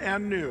Testament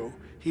and New.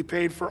 He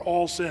paid for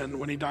all sin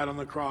when he died on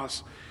the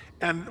cross.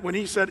 And when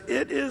he said,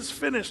 "It is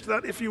finished,"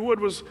 that, if you would,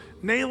 was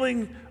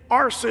nailing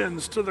our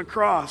sins to the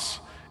cross.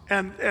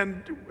 And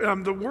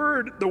the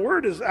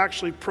word is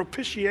actually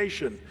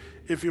propitiation,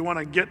 if you want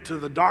to get to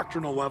the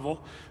doctrinal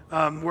level,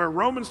 where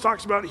Romans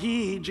talks about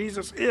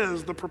Jesus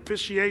is the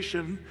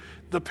propitiation,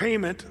 the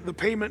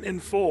payment in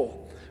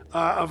full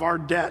of our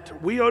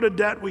debt. We owed a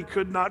debt we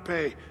could not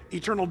pay,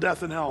 eternal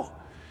death in hell.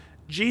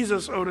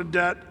 Jesus owed a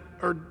debt,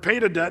 or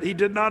paid a debt he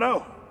did not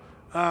owe.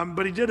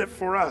 But he did it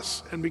for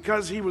us. And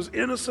because he was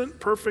innocent,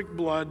 perfect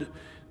blood,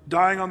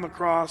 dying on the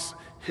cross,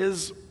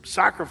 his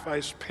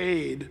sacrifice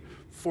paid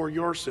for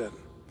your sin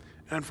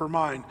and for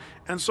mine.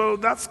 And so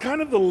that's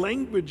kind of the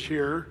language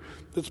here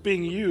that's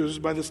being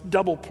used by this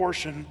double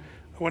portion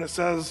when it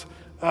says,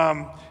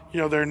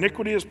 their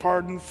iniquity is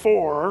pardoned,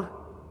 for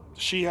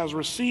she has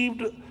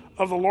received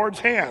of the Lord's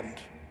hand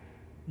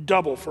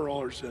double for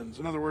all her sins.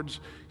 In other words,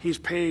 he's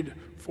paid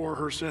for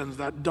her sins.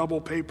 That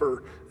double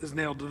paper is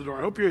nailed to the door.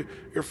 I hope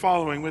you're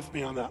following with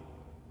me on that.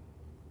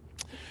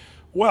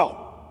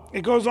 Well,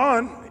 it goes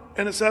on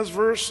and it says,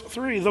 verse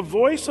 3, "The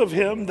voice of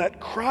him that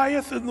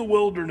crieth in the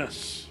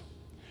wilderness,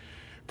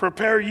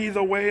 prepare ye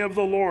the way of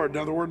the Lord."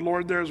 Now the word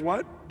Lord there is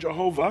what?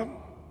 Jehovah.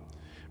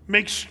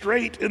 "Make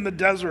straight in the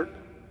desert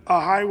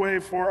a highway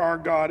for our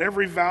God.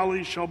 Every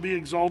valley shall be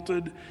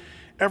exalted,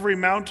 every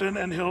mountain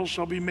and hill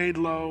shall be made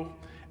low,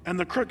 and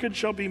the crooked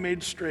shall be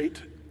made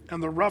straight,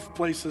 and the rough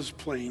places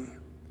plain.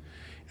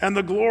 And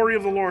the glory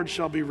of the Lord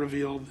shall be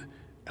revealed,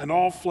 and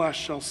all flesh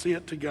shall see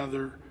it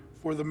together,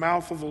 for the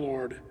mouth of the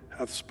Lord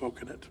hath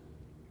spoken it."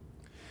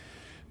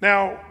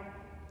 Now,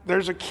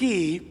 there's a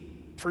key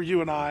for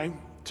you and I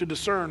to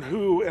discern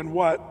who and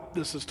what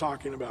this is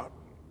talking about.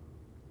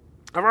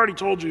 I've already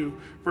told you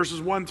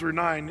verses 1 through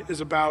 9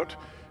 is about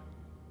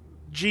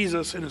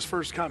Jesus in his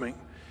first coming.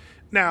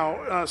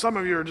 Now, some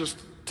of you are just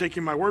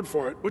taking my word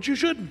for it, which you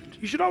shouldn't.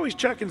 You should always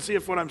check and see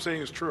if what I'm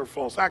saying is true or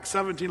false. Acts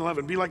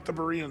 17:11, be like the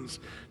Bereans,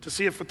 to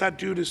see if what that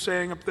dude is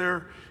saying up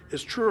there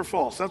is true or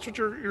false. That's what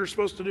you're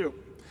supposed to do.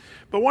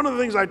 But one of the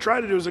things I try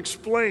to do is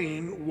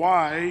explain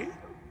why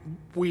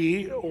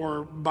we,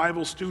 or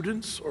Bible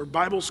students, or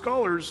Bible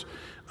scholars,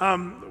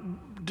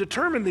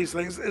 determine these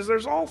things, is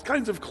there's all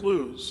kinds of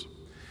clues.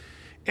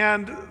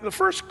 And the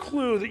first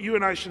clue that you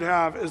and I should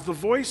have is the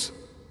voice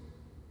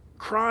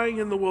crying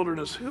in the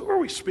wilderness. Who are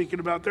we speaking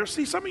about there?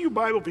 See, some of you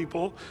Bible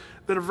people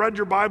that have read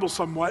your Bible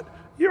somewhat,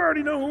 you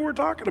already know who we're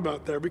talking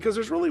about there, because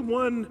there's really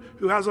one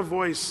who has a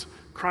voice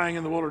crying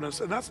in the wilderness,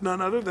 and that's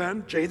none other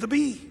than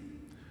J.B.,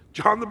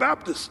 John the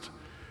Baptist.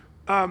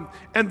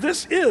 And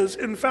this is,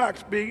 in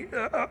fact, being,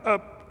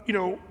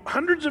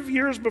 hundreds of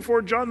years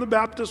before John the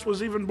Baptist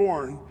was even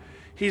born,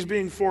 he's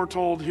being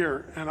foretold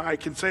here. And I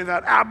can say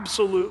that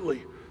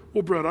absolutely.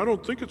 Well, Brett, I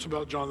don't think it's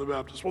about John the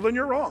Baptist. Well, then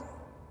you're wrong.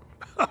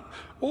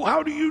 Well,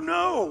 how do you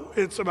know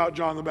it's about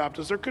John the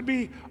Baptist? There could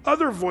be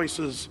other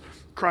voices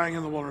crying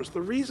in the wilderness.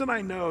 The reason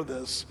I know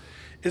this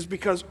is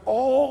because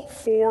all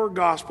four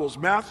Gospels,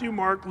 Matthew,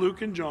 Mark,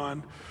 Luke, and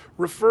John,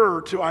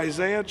 refer to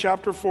Isaiah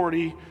chapter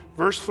 40,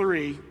 verse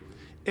 3,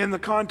 in the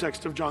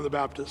context of John the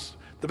Baptist.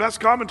 The best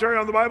commentary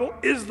on the Bible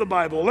is the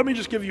Bible. Let me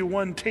just give you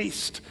one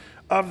taste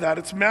of that.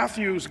 It's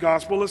Matthew's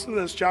Gospel. Listen to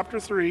this, chapter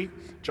 3.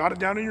 Jot it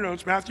down in your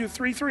notes, Matthew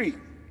 3:3.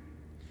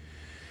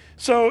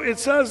 So it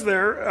says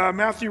there,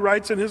 Matthew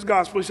writes in his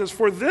gospel, he says,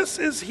 "For this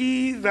is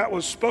he that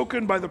was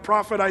spoken by the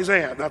prophet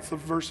Isaiah." That's the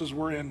verses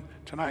we're in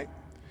tonight.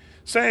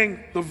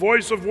 "Saying, the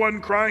voice of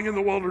one crying in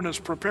the wilderness,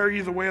 prepare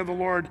ye the way of the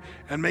Lord,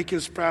 and make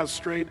his paths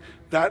straight.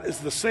 That is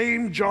the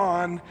same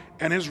John,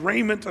 and his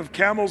raiment of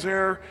camel's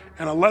hair,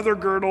 and a leather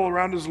girdle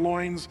around his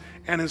loins,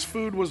 and his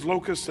food was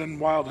locusts and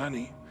wild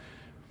honey.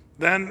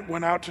 Then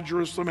went out to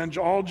Jerusalem and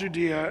all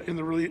Judea in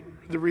the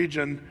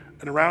region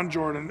and around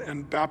Jordan,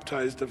 and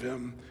baptized of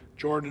him,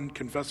 Jordan,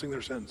 confessing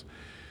their sins."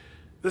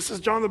 This is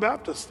John the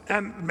Baptist.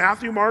 And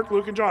Matthew, Mark,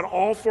 Luke, and John,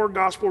 all four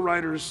gospel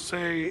writers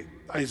say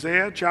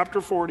Isaiah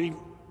chapter 40,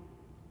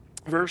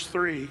 verse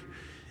 3,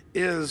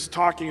 is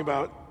talking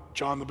about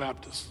John the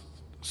Baptist.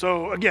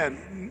 So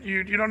again,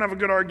 you don't have a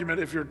good argument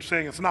if you're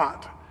saying it's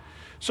not.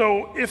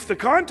 So if the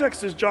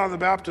context is John the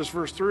Baptist,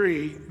 verse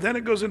 3, then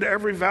it goes into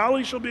every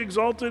valley shall be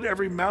exalted,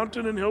 every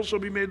mountain and hill shall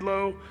be made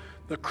low,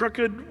 the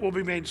crooked will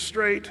be made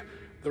straight,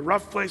 the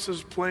rough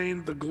places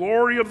plain, the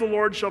glory of the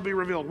Lord shall be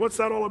revealed. What's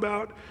that all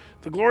about?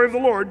 The glory of the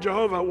Lord,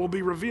 Jehovah, will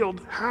be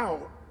revealed.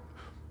 How?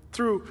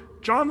 Through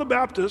John the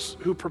Baptist,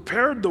 who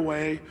prepared the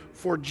way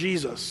for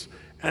Jesus.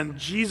 And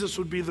Jesus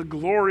would be the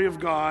glory of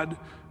God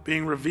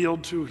being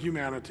revealed to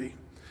humanity.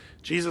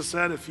 Jesus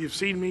said, "If you've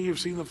seen me, you've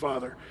seen the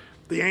Father."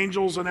 The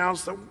angels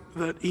announced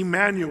that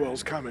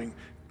Emmanuel's coming,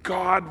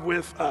 God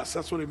with us.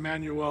 That's what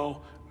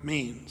Emmanuel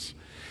means.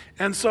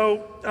 And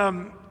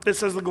so it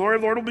says the glory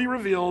of the Lord will be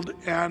revealed,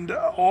 and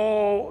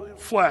all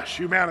flesh,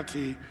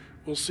 humanity,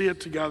 will see it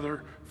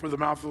together, for the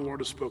mouth of the Lord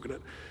has spoken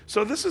it.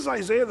 So this is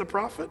Isaiah the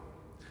prophet,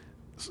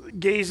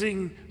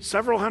 gazing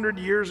several hundred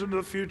years into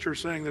the future,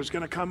 saying there's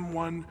going to come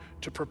one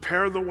to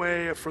prepare the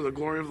way for the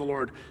glory of the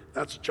Lord.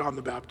 That's John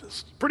the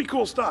Baptist. Pretty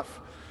cool stuff.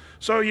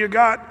 So you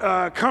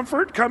got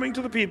comfort coming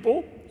to the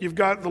people, you've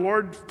got the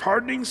Lord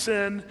pardoning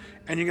sin,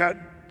 and you got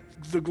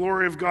the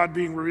glory of God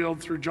being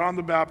revealed through John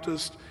the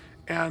Baptist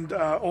and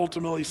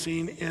ultimately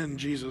seen in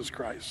Jesus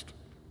Christ.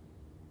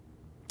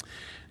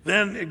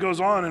 Then it goes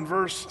on in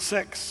verse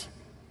 6.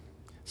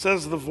 It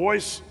says, the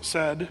voice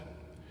said,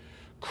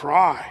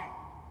 cry.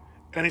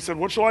 And he said,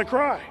 what shall I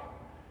cry?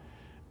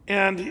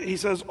 And he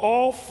says,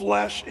 all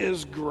flesh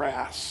is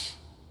grass,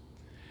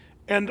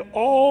 and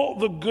all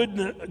the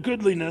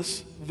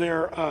goodliness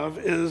thereof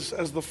is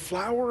as the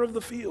flower of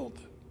the field.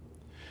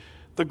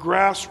 The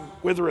grass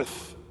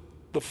withereth,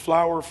 the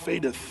flower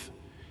fadeth,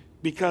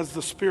 because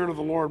the Spirit of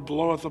the Lord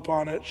bloweth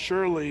upon it.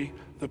 Surely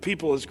the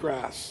people is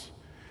grass,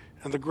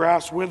 and the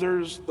grass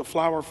withers, the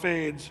flower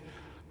fades,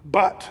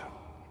 but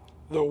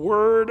the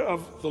word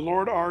of the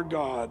Lord our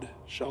God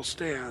shall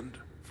stand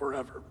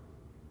forever.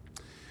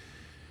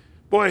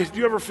 Boy, do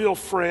you ever feel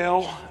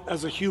frail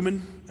as a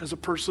human, as a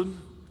person?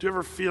 Do you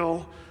ever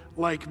feel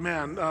like,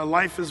 man,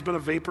 life has been a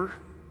vapor,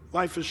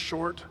 life is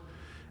short,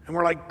 and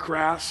we're like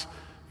grass?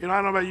 I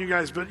don't know about you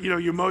guys, but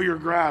you mow your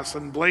grass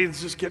and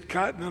blades just get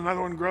cut and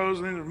another one grows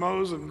and then it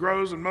mows and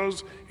grows and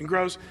mows and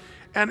grows.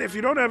 And if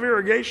you don't have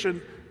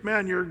irrigation,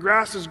 man, your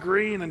grass is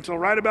green until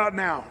right about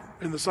now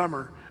in the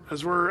summer.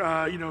 As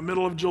we're,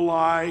 middle of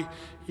July,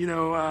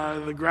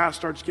 the grass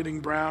starts getting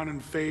brown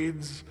and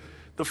fades.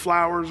 The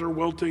flowers are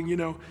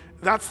wilting,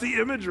 That's the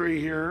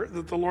imagery here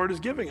that the Lord is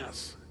giving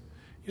us.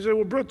 You say,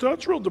 well, Brett,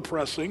 that's real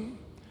depressing.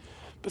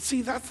 But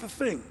see, that's the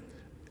thing.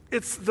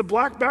 It's the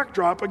black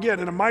backdrop, again,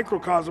 in a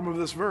microcosm of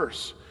this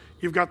verse.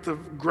 You've got the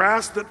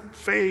grass that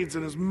fades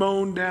and is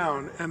mown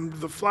down, and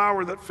the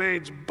flower that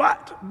fades.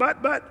 But,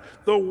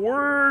 the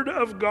word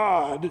of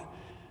God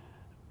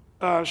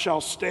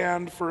shall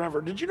stand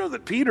forever. Did you know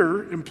that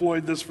Peter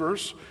employed this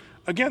verse?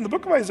 Again, the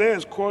book of Isaiah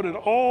is quoted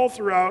all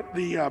throughout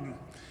the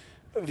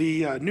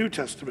New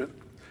Testament.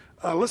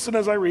 Listen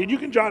as I read. You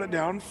can jot it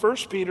down. 1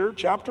 Peter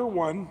chapter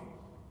 1,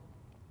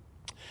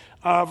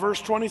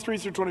 verse 23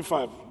 through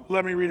 25.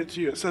 Let me read it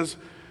to you. It says,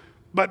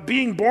 but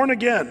being born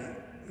again,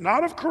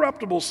 not of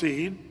corruptible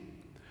seed,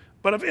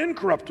 but of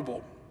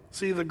incorruptible.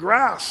 See, the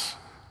grass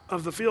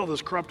of the field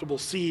is corruptible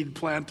seed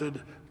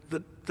planted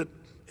that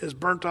is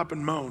burnt up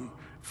and mown.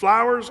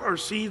 Flowers are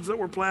seeds that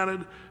were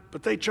planted,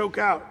 but they choke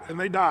out and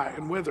they die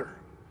and wither.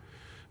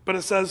 But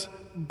it says,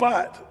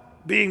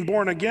 but being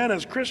born again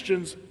as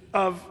Christians,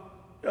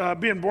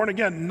 being born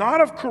again, not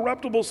of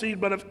corruptible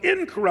seed, but of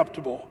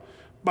incorruptible,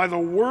 by the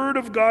word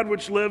of God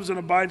which lives and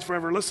abides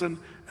forever. Listen,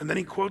 and then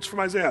he quotes from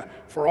Isaiah,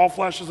 for all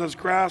flesh is as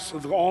grass,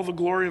 all the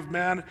glory of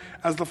man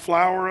as the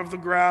flower of the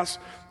grass.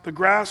 The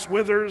grass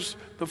withers,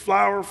 the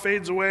flower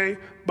fades away,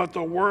 but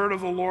the word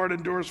of the Lord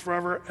endures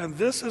forever. And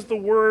this is the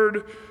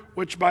word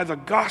which by the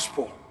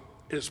gospel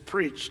is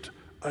preached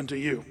unto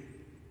you.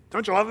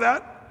 Don't you love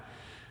that?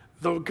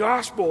 The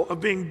gospel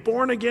of being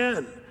born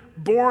again,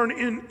 born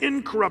in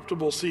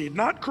incorruptible seed,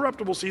 not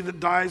corruptible seed that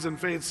dies and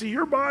fades. See,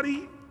 your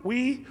body,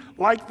 we,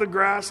 like the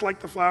grass, like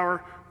the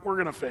flower, we're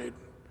going to fade.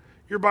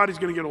 Your body's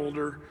going to get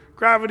older.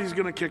 Gravity's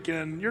going to kick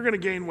in. You're going to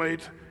gain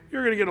weight.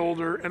 You're going to get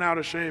older and out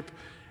of shape.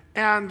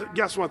 And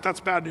guess what? That's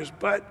bad news.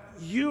 But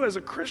you as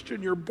a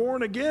Christian, you're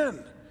born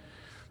again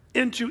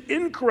into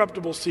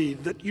incorruptible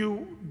seed, that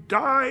you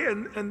die,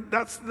 and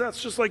that's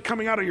just like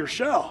coming out of your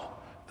shell,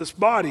 this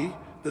body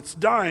that's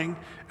dying.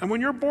 And when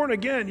you're born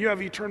again, you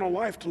have eternal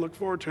life to look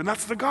forward to. And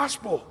that's the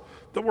gospel,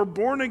 that we're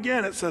born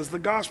again. It says the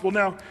gospel.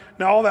 Now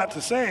all that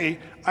to say,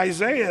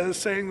 Isaiah is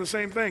saying the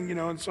same thing,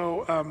 and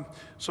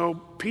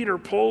so Peter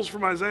pulls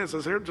from Isaiah and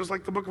says, here, just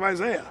like the book of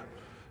Isaiah,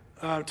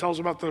 tells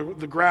about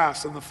the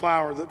grass and the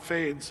flower that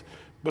fades,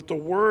 but the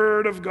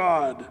word of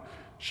God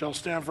shall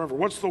stand forever.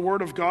 What's the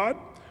word of God?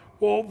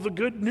 Well, the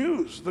good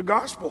news, the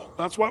gospel.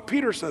 That's what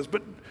Peter says.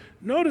 But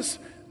notice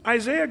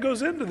Isaiah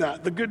goes into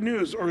that, the good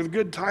news, or the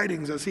good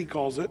tidings as he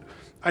calls it.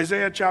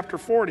 Isaiah chapter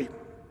 40,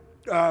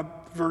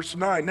 verse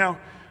 9. Now,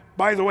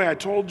 by the way, I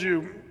told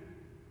you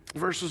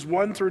verses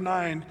 1 through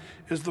 9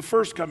 is the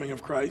first coming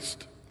of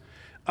Christ.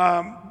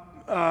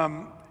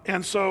 And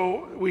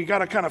so we got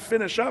to kind of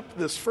finish up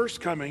this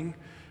first coming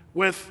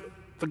with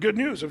the good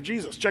news of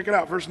Jesus. Check it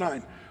out, verse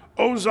 9.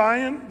 O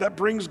Zion, that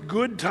brings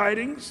good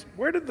tidings.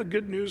 Where did the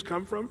good news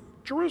come from?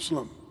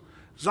 Jerusalem.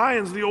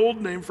 Zion's the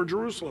old name for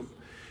Jerusalem.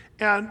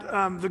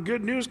 And the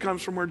good news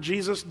comes from where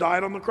Jesus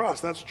died on the cross.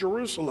 That's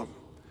Jerusalem.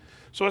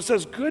 So it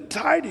says, good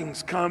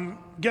tidings come.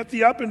 Get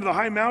thee up into the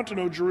high mountain,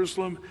 O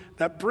Jerusalem,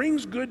 that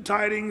brings good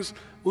tidings.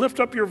 Lift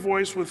up your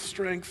voice with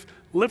strength.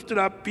 Lift it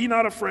up. Be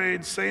not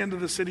afraid. Say unto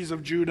the cities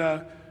of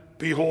Judah,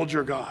 behold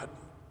your God.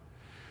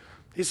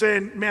 He's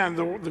saying, man,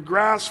 the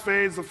grass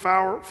fades, the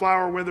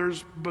flower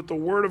withers, but the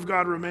word of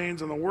God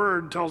remains, and the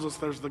word tells us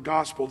there's the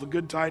gospel, the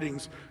good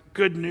tidings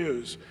good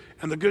news.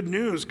 And the good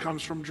news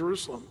comes from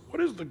Jerusalem.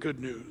 What is the good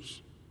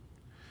news?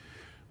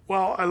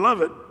 Well, I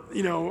love it.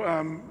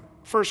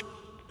 First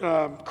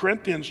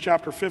Corinthians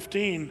chapter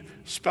 15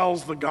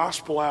 spells the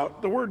gospel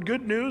out. The word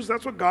good news,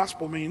 that's what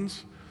gospel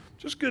means.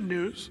 Just good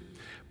news.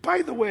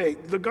 By the way,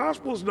 the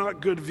gospel is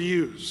not good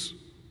views.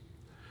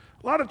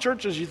 A lot of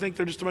churches, you think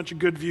they're just a bunch of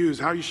good views,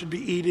 how you should be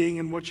eating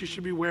and what you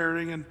should be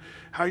wearing and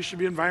how you should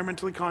be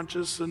environmentally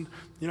conscious and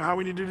how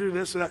we need to do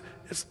this and that.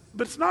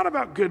 But it's not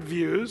about good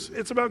views.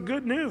 It's about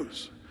good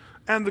news.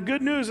 And the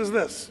good news is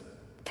this.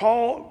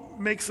 Paul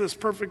makes this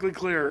perfectly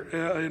clear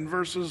in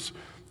verses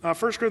 1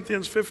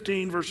 Corinthians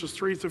 15, verses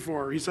 3 through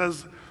 4. He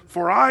says,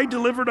 "For I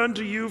delivered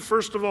unto you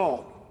first of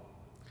all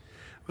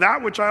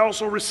that which I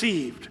also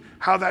received,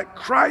 how that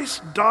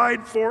Christ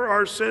died for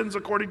our sins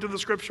according to the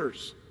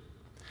Scriptures,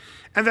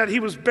 and that he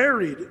was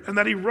buried, and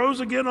that he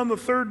rose again on the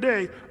third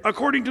day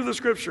according to the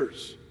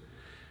Scriptures,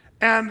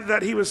 and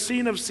that he was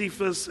seen of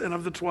Cephas and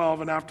of the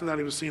 12, and after that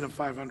he was seen of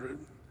 500.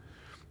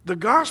 The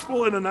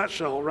gospel in a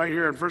nutshell, right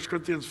here in 1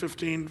 Corinthians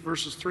 15,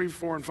 verses 3,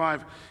 4, and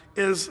 5,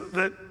 is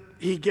that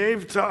he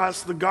gave to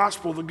us the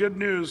gospel, the good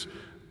news,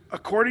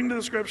 according to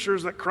the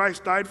Scriptures, that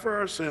Christ died for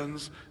our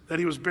sins, that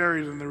he was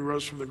buried, and that he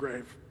rose from the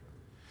grave.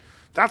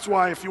 That's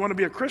why if you want to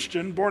be a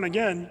Christian, born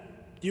again,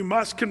 you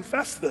must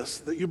confess this,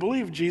 that you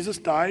believe Jesus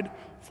died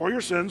for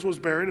your sins, was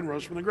buried, and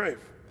rose from the grave.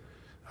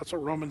 That's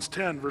what Romans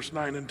 10, verse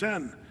 9 and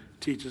 10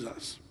 teaches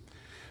us.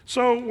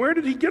 So where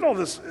did he get all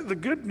this? The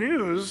good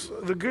news,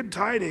 the good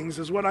tidings,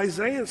 is what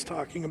Isaiah is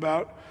talking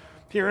about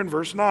here in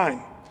verse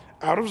 9.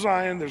 Out of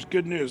Zion, there's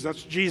good news.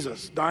 That's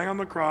Jesus dying on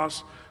the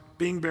cross,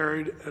 being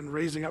buried, and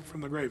raising up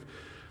from the grave.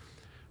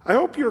 I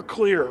hope you're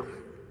clear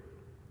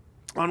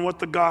on what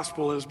the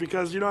gospel is,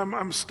 because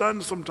I'm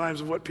stunned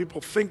sometimes of what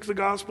people think the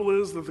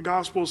gospel is, that the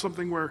gospel is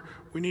something where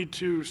we need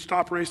to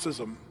stop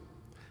racism.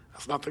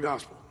 That's not the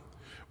gospel.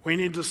 We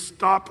need to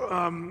stop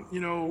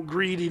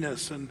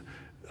greediness and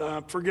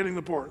forgetting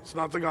the poor. It's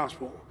not the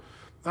gospel.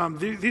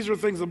 These are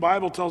things the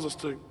Bible tells us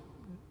to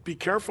be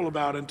careful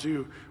about and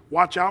to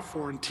watch out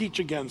for and teach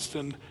against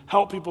and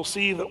help people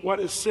see that what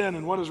is sin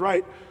and what is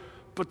right.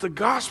 But the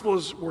gospel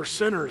is we're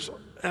sinners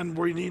and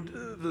we need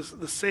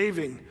the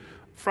saving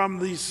from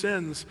these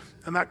sins,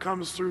 and that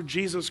comes through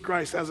Jesus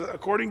Christ, as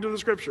according to the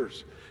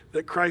Scriptures,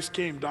 that Christ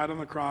came, died on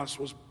the cross,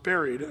 was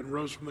buried, and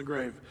rose from the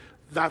grave.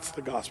 That's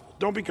the gospel.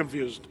 Don't be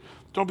confused.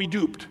 Don't be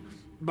duped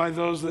by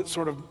those that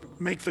sort of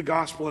make the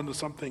gospel into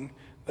something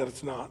that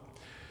it's not.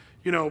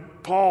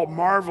 Paul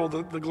marveled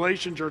that the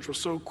Galatian church was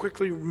so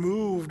quickly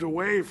moved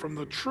away from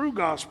the true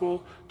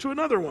gospel to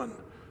another one.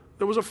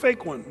 There was a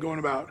fake one going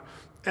about.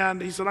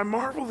 And he said, I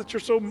marvel that you're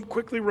so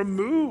quickly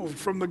removed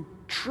from the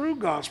true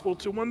gospel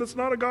to one that's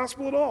not a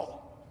gospel at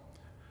all.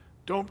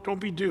 Don't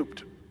be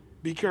duped.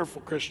 Be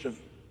careful, Christian.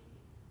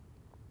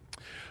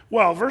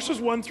 Well, verses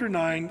 1 through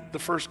 9, the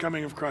first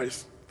coming of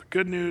Christ. The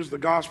good news, the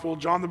gospel,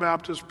 John the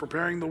Baptist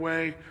preparing the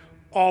way,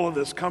 all of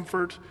this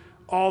comfort,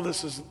 all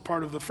this is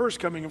part of the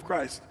first coming of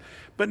Christ.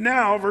 But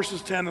now,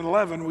 verses 10 and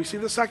 11, we see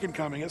the second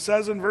coming. It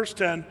says in verse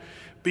 10,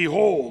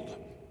 "Behold,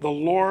 the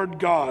Lord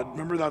God,"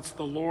 remember that's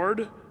the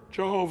Lord,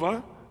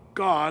 Jehovah,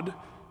 God,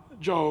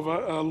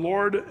 Jehovah.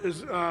 Lord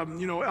is,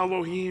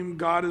 Elohim,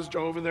 God is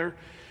Jehovah there.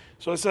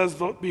 So it says,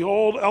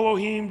 "Behold,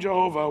 Elohim,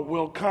 Jehovah,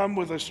 will come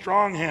with a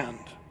strong hand,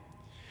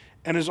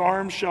 and his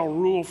arm shall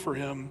rule for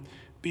him.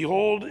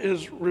 Behold,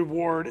 his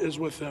reward is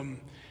with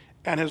him,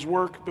 and his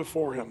work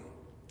before him.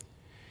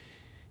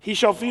 He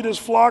shall feed his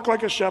flock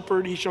like a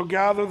shepherd. He shall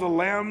gather the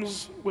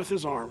lambs with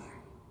his arm,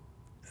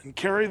 and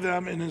carry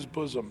them in his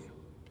bosom,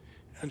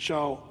 and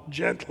shall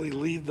gently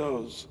lead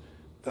those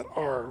that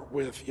are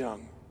with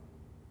young."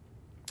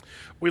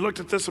 We looked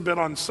at this a bit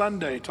on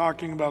Sunday,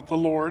 talking about the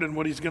Lord and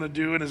what he's going to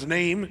do in his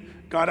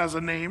name. God has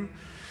a name.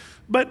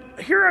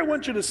 But here I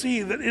want you to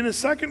see that in his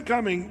second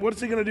coming, what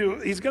is he going to do?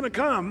 He's going to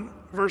come,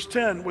 verse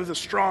 10, with a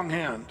strong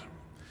hand.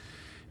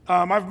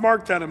 I've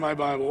marked that in my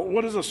Bible.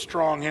 What is a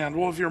strong hand?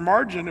 Well, if your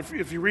margin,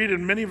 if you read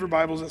in many of your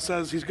Bibles, it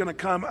says he's going to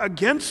come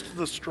against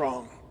the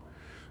strong.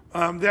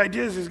 The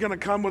idea is he's going to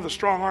come with a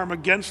strong arm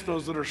against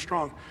those that are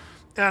strong.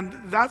 And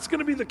that's going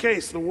to be the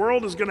case. The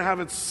world is going to have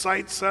its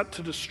sights set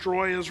to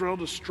destroy Israel,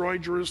 destroy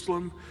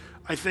Jerusalem.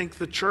 I think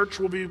the church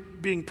will be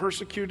being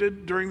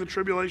persecuted during the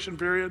tribulation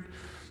period.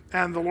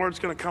 And the Lord's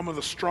going to come with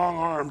a strong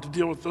arm to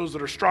deal with those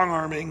that are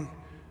strong-arming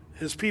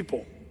his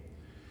people.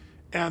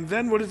 And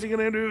then what is he going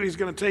to do? He's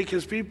going to take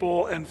his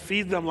people and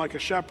feed them like a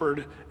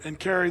shepherd and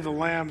carry the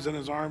lambs in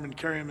his arm and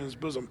carry them in his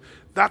bosom.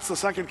 That's the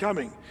second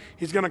coming.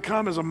 He's going to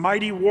come as a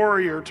mighty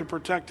warrior to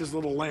protect his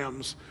little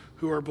lambs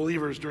who are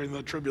believers during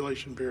the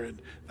tribulation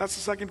period. That's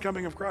the second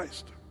coming of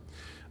Christ.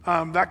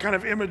 That kind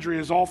of imagery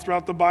is all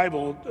throughout the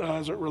Bible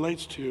as it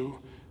relates to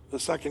the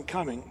second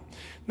coming.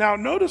 Now,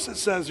 notice it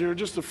says here,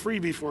 just a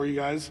freebie for you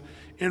guys.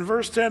 In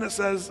verse 10, it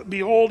says,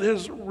 "Behold,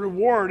 his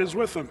reward is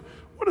with him."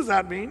 What does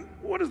that mean?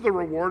 What is the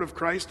reward of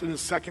Christ in his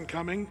second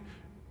coming,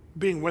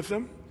 being with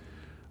him?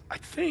 I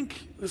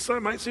think this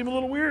might seem a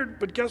little weird,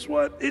 but guess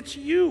what? It's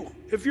you.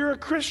 If you're a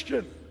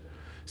Christian,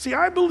 See,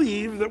 I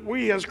believe that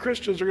we as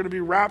Christians are going to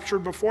be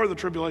raptured before the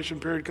tribulation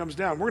period comes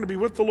down. We're going to be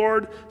with the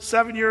Lord,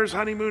 7 years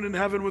honeymoon in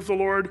heaven with the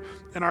Lord,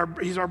 and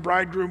he's our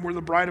bridegroom. We're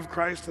the bride of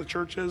Christ, the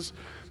church is.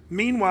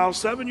 Meanwhile,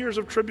 7 years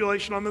of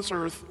tribulation on this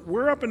earth,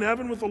 we're up in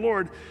heaven with the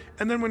Lord,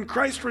 and then when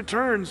Christ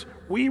returns,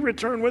 we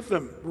return with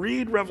him.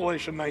 Read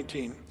Revelation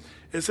 19.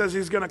 It says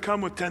he's going to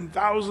come with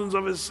 10,000s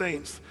of his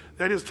saints.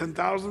 That is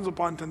 10,000s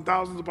upon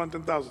 10,000s upon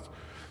 10,000s.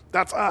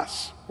 That's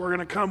us. We're going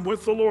to come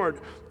with the Lord.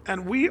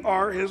 And we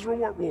are his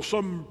reward. Well,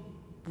 some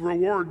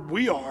reward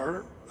we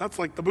are. That's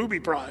like the booby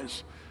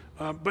prize.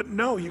 But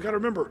no, you got to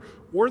remember,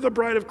 we're the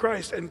bride of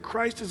Christ, and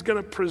Christ is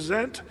going to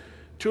present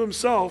to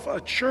himself a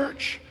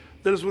church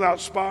that is without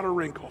spot or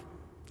wrinkle.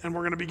 And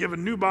we're going to be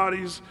given new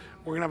bodies.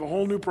 We're going to have a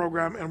whole new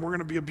program, and we're going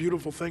to be a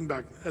beautiful thing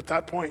back at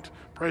that point.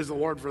 Praise the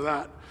Lord for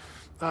that.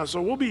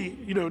 So we'll be,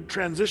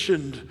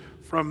 transitioned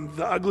from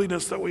the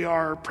ugliness that we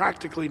are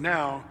practically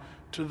now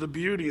to the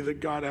beauty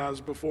that God has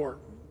before.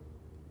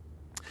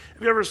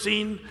 Have you ever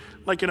seen,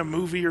 like in a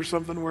movie or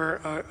something, where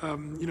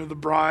the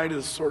bride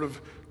is sort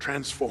of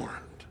transformed?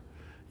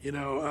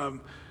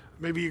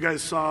 Maybe you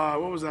guys saw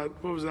what was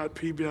that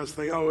PBS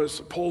thing? Oh, it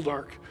was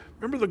Poldark.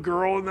 Remember the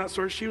girl in that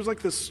story? She was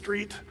like this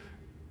street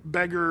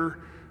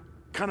beggar,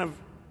 kind of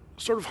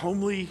sort of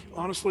homely,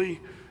 honestly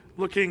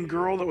looking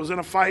girl that was in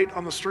a fight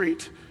on the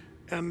street,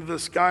 and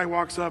this guy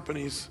walks up and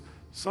he's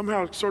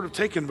somehow sort of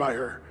taken by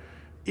her,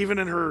 even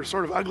in her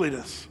sort of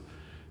ugliness.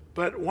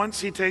 But once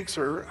he takes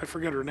her, I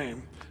forget her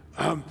name,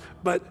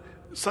 but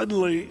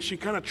suddenly she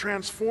kind of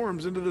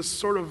transforms into this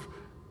sort of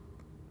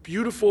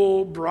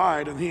beautiful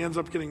bride, and he ends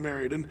up getting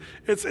married. And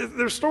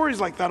there's stories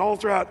like that all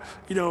throughout,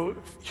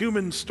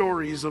 human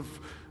stories of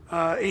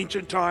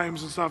ancient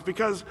times and stuff,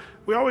 because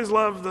we always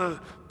love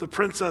the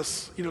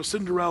princess,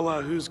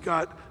 Cinderella, who's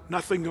got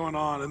nothing going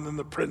on, and then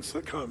the prince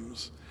that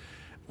comes.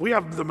 We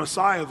have the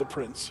Messiah, the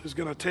prince, who's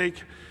going to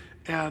take,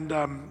 and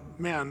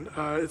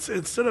it's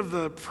instead of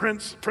the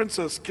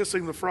princess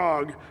kissing the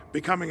frog,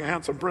 becoming a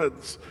handsome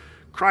prince,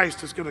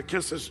 Christ is going to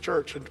kiss his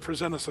church and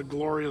present us a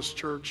glorious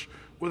church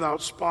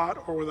without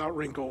spot or without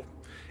wrinkle.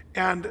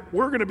 And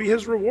we're going to be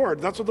his reward.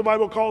 That's what the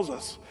Bible calls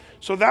us.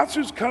 So that's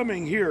who's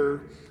coming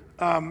here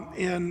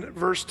in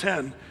verse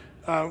 10,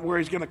 where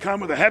he's going to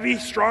come with a heavy,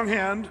 strong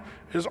hand.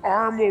 His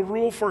arm will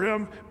rule for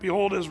him.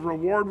 Behold, his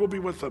reward will be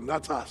with him.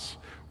 That's us.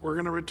 We're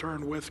going to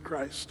return with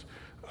Christ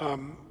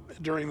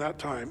during that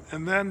time.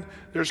 And then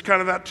there's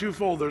kind of that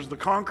twofold. There's the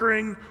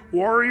conquering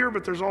warrior,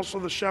 but there's also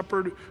the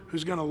shepherd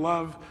who's going to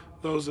love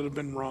those that have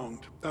been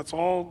wronged. That's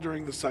all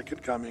during the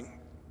second coming.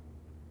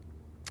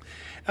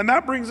 And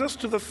that brings us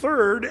to the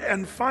third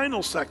and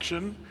final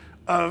section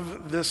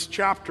of this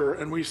chapter.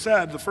 And we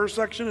said the first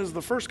section is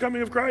the first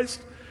coming of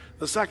Christ.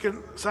 The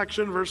second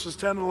section, verses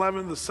 10 and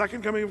 11, the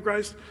second coming of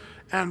Christ.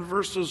 And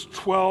verses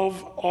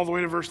 12 all the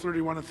way to verse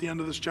 31 at the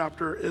end of this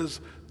chapter is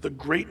the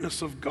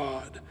greatness of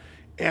God.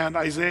 And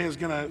Isaiah is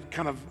going to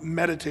kind of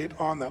meditate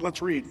on that.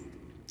 Let's read.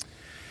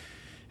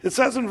 It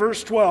says in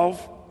verse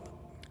 12,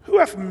 "Who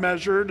hath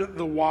measured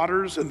the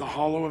waters in the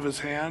hollow of his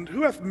hand?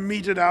 Who hath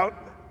meted out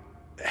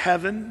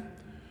heaven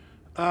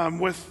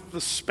with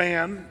the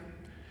span,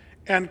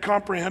 and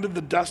comprehended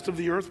the dust of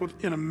the earth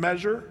in a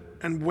measure,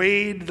 and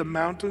weighed the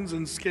mountains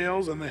in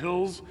scales and the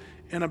hills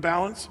in a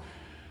balance?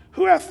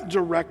 Who hath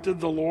directed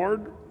the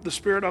Lord, the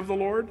Spirit of the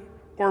Lord?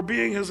 Or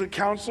being his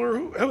counselor,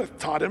 who hath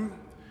taught him?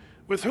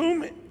 With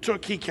whom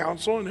took he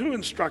counsel, and who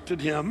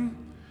instructed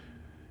him?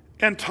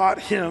 And taught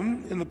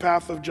him in the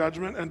path of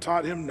judgment, and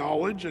taught him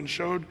knowledge, and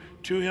showed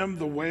to him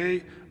the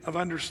way of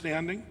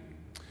understanding?"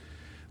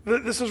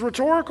 This is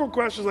rhetorical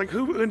questions like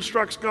who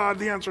instructs God?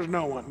 The answer is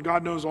no one.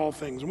 God knows all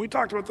things. And we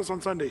talked about this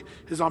on Sunday.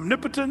 His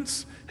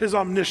omnipotence, his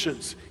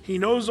omniscience. He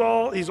knows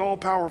all, he's all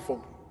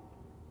powerful.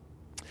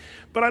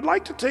 But I'd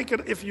like to take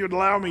it, if you'd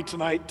allow me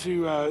tonight,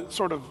 to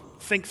sort of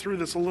think through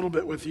this a little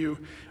bit with you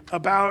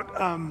about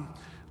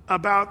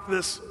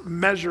this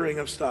measuring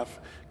of stuff.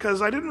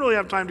 Because I didn't really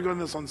have time to go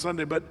into this on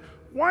Sunday, but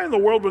why in the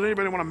world would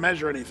anybody want to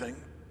measure anything?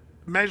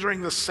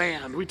 Measuring the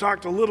sand. We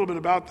talked a little bit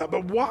about that,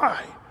 but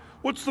why?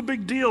 What's the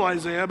big deal,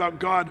 Isaiah, about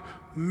God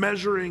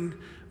measuring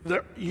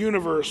the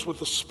universe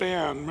with a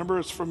span? Remember,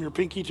 it's from your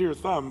pinky to your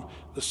thumb,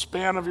 the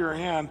span of your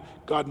hand.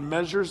 God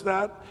measures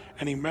that,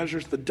 and he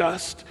measures the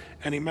dust,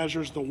 and he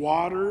measures the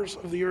waters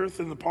of the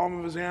earth in the palm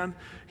of his hand.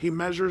 He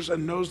measures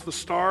and knows the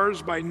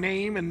stars by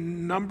name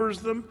and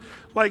numbers them.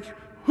 Like,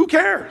 who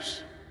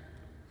cares?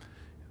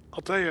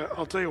 I'll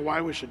tell you why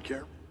we should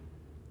care.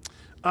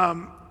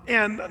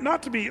 And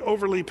not to be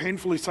overly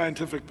painfully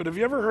scientific, but have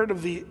you ever heard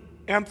of the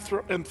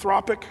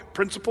anthropic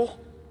principle?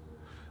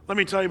 Let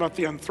me tell you about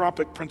the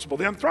anthropic principle.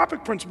 The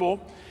anthropic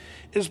principle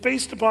is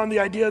based upon the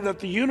idea that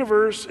the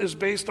universe is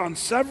based on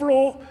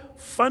several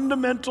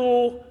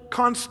fundamental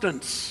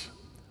constants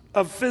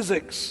of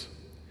physics.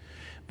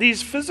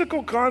 These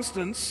physical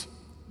constants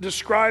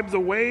describe the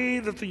way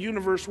that the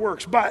universe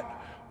works, but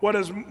what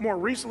has more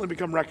recently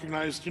become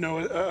recognized,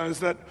 is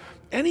that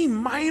any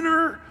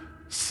minor,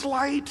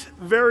 slight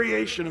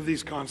variation of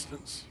these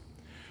constants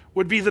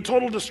would be the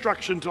total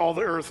destruction to all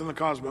the earth and the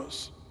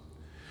cosmos.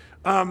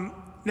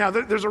 Now,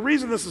 there's a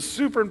reason this is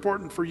super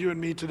important for you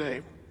and me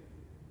today.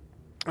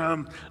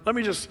 Let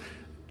me just,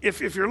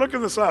 if you're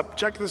looking this up,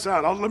 check this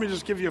out. Let me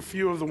just give you a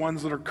few of the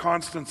ones that are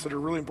constants that are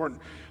really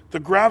important. The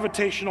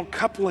gravitational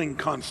coupling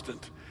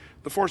constant,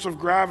 the force of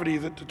gravity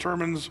that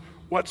determines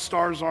what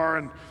stars are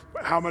and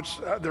how much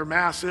their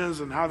mass is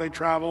and how they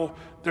travel.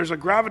 There's a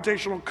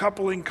gravitational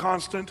coupling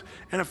constant,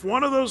 and if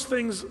one of those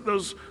things,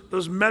 those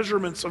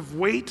measurements of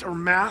weight or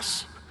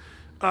mass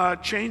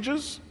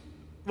changes,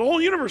 the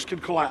whole universe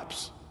could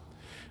collapse.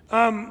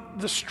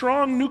 The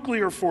strong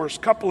nuclear force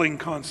coupling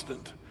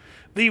constant,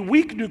 the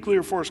weak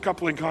nuclear force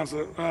coupling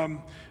constant,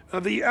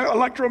 the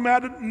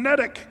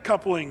electromagnetic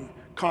coupling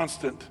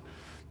constant,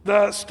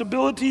 the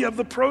stability of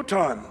the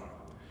proton,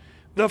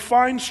 the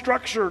fine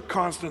structure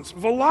constants,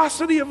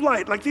 velocity of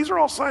light. Like, these are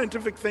all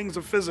scientific things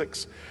of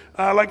physics.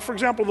 Like, for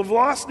example, the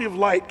velocity of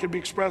light can be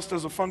expressed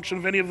as a function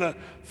of any of the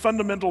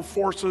fundamental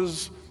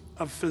forces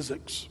of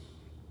physics.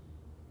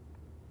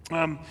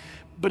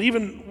 But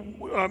even,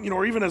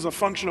 or even as a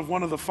function of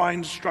one of the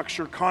fine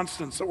structure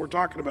constants that we're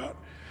talking about.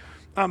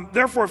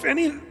 Therefore, if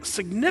any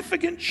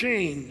significant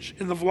change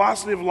in the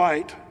velocity of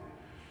light,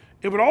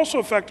 it would also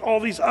affect all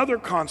these other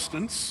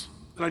constants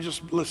that I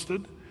just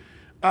listed,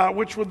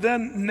 which would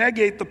then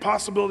negate the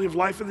possibility of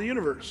life in the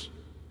universe.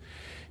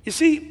 You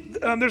see,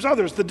 there's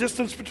others. The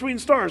distance between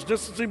stars.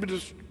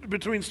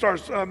 Between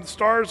stars.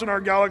 Stars in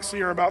our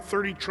galaxy are about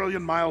 30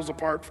 trillion miles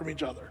apart from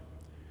each other.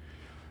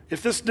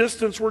 If this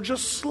distance were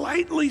just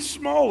slightly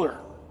smaller,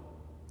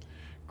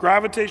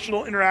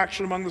 gravitational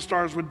interaction among the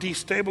stars would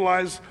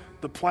destabilize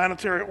the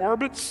planetary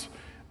orbits,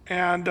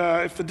 and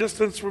if the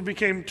distance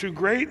became too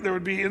great, there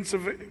would be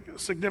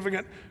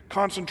insignificant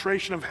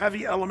concentration of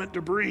heavy element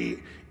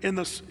debris in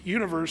this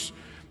universe,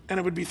 and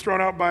it would be thrown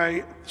out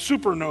by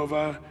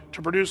supernova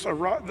to produce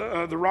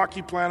the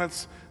rocky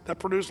planets that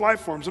produce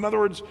life forms. In other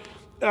words,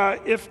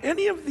 if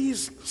any of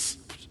these,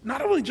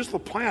 not only just the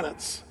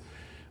planets,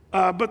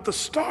 but the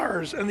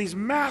stars and these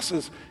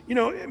masses,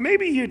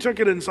 maybe you took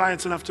it in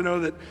science enough to know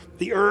that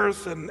the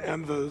Earth and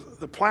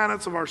the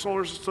planets of our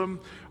solar system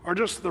are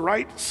just the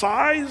right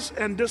size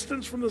and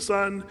distance from the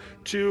sun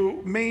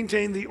to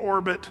maintain the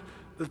orbit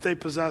that they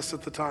possess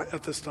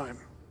at this time.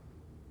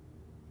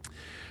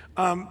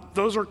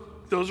 Those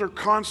are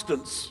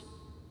constants,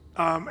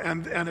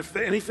 and if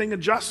anything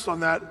adjusts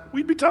on that,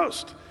 we'd be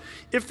toast.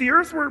 If the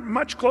Earth were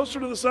much closer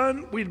to the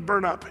sun, we'd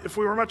burn up. If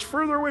we were much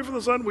further away from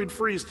the sun, we'd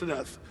freeze to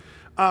death.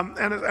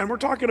 And we're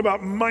talking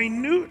about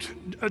minute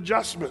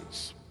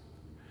adjustments.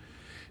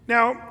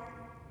 Now,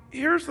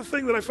 here's the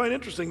thing that I find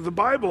interesting. The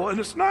Bible, and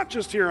it's not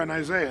just here in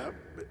Isaiah,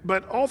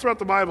 but all throughout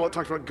the Bible, it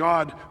talks about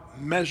God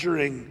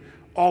measuring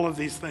all of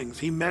these things.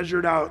 He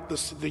measured out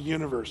the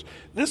universe.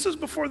 This is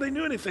before they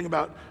knew anything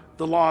about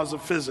the laws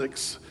of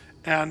physics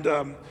and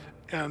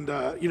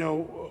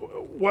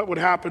what would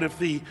happen if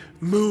the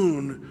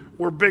moon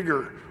were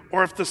bigger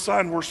or if the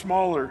sun were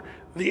smaller.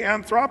 The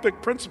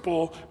anthropic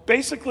principle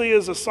basically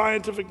is a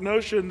scientific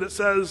notion that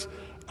says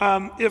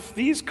if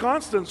these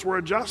constants were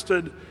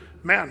adjusted,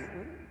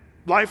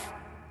 life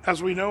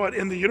as we know it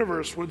in the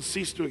universe would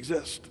cease to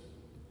exist.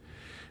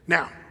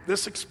 Now,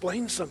 this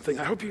explains something.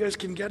 I hope you guys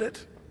can get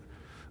it.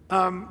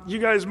 You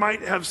guys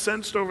might have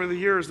sensed over the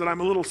years that I'm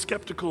a little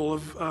skeptical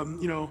of,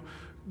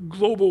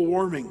 global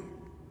warming.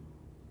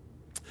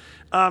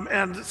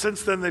 And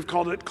since then, they've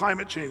called it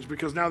climate change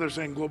because now they're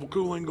saying global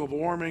cooling, global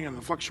warming, and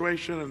the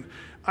fluctuation. And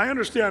I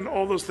understand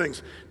all those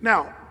things.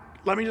 Now,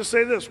 let me just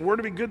say this. We're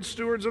to be good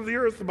stewards of the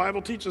earth. The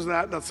Bible teaches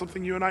that. That's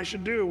something you and I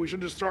should do. We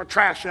should just throw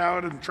trash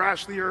out and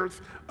trash the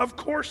earth. Of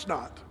course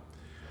not.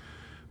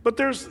 But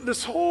there's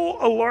this whole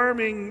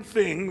alarming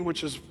thing,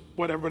 which is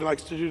what everybody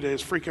likes to do today,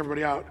 is freak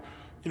everybody out.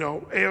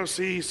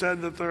 AOC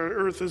said that the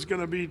earth is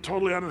going to be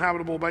totally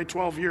uninhabitable by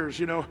 12 years,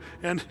 she's going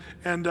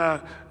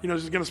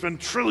to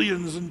spend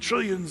trillions and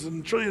trillions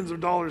and trillions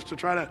of dollars to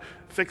try to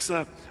fix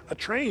a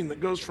train that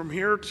goes from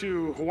here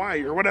to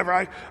Hawaii or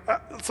whatever.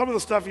 Some of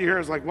the stuff you hear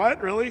is like,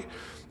 what, really?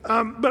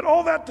 But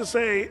all that to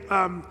say,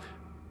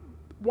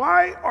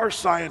 why are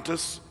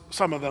scientists,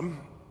 some of them,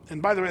 and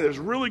by the way, there's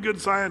really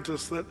good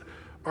scientists that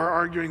are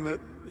arguing that,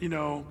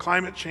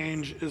 climate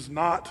change is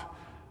not,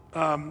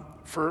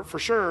 for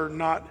sure,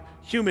 not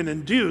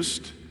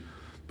human-induced,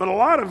 but a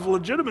lot of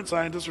legitimate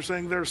scientists are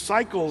saying there's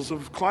cycles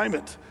of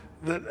climate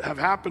that have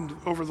happened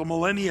over the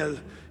millennia,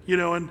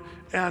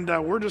 and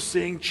we're just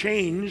seeing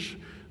change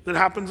that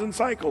happens in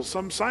cycles.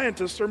 Some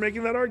scientists are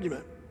making that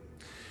argument.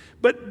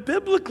 But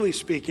biblically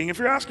speaking, if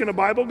you're asking a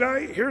Bible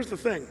guy, here's the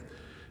thing.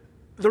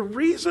 The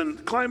reason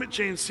climate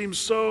change seems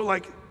so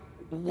like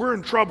we're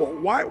in trouble,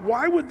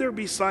 why would there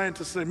be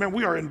scientists saying, man,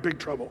 we are in big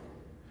trouble?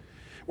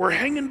 We're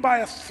hanging by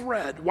a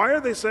thread. Why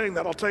are they saying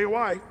that? I'll tell you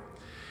why.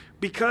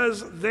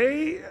 Because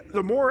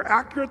the more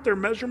accurate their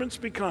measurements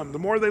become, the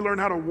more they learn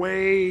how to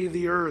weigh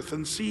the earth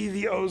and see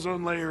the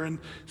ozone layer and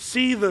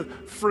see the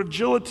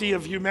fragility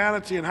of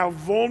humanity and how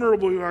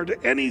vulnerable we are to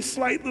any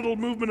slight little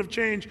movement of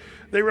change,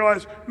 they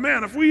realize,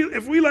 man, if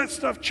we let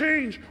stuff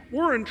change,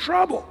 we're in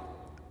trouble.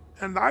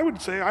 And I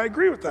would say I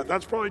agree with that.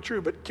 That's probably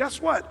true. But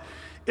guess what?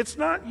 It's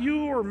not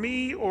you or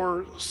me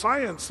or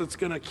science that's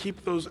going to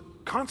keep those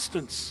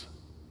constants.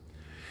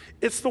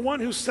 It's the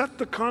one who set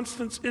the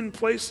constants in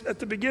place at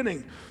the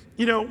beginning.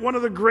 You know, one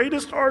of the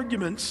greatest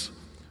arguments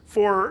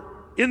for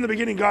in the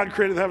beginning God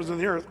created the heavens and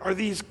the earth are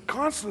these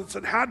constants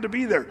that had to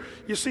be there.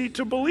 You see,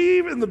 to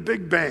believe in the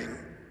Big Bang,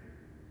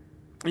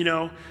 you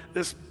know,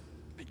 this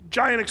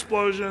giant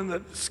explosion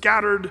that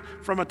scattered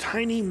from a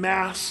tiny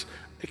mass,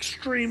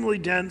 extremely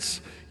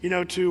dense, you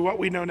know, to what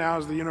we know now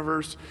as the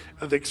universe,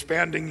 the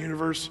expanding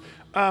universe,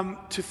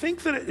 to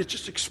think that it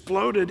just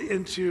exploded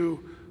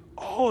into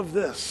all of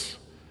this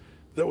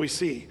that we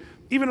see.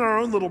 Even in our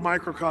own little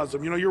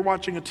microcosm, you know, you're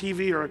watching a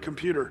TV or a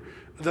computer,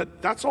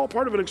 that's all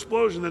part of an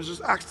explosion that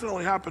just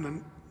accidentally happened.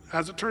 And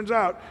as it turns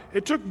out,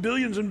 it took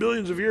billions and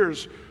billions of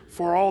years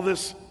for all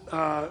this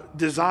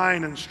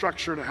design and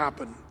structure to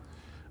happen.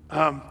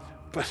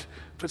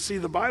 But see,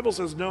 the Bible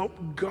says, no,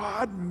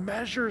 God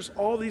measures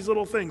all these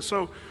little things.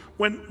 So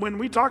when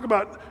we talk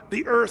about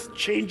the earth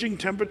changing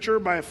temperature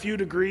by a few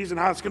degrees and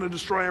how it's going to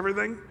destroy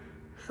everything,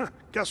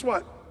 guess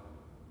what?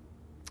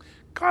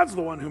 God's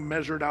the one who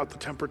measured out the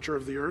temperature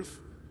of the earth.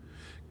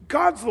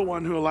 God's the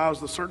one who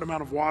allows the certain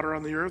amount of water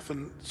on the earth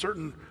and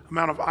certain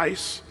amount of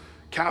ice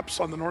caps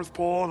on the North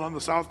Pole and on the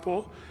South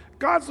Pole.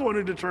 God's the one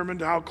who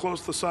determined how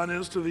close the sun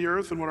is to the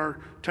earth and what our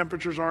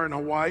temperatures are in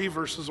Hawaii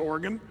versus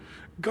Oregon.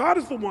 God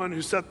is the one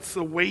who sets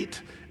the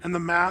weight and the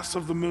mass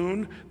of the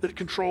moon that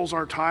controls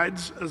our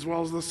tides as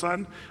well as the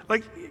sun.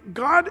 Like,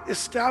 God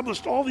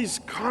established all these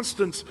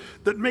constants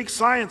that make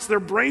science,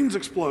 their brains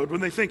explode when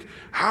they think,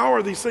 how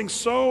are these things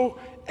so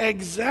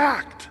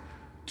exact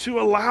to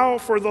allow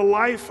for the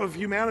life of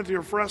humanity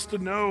or for us to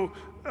know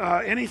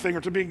anything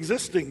or to be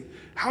existing?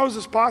 How is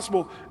this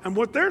possible? And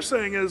what they're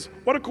saying is,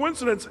 what a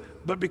coincidence.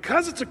 But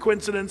because it's a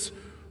coincidence,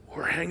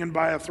 we're hanging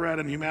by a thread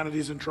and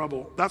humanity's in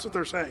trouble. That's what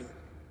they're saying.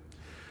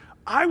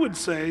 I would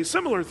say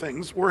similar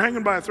things. We're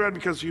hanging by a thread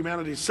because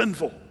humanity's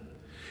sinful.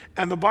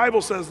 And the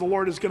Bible says the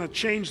Lord is going to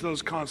change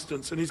those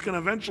constants, and he's going to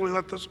eventually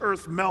let this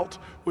earth melt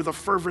with a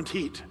fervent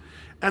heat.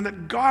 And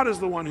that God is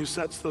the one who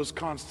sets those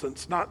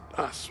constants, not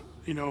us,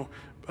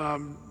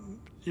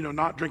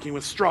 not drinking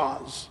with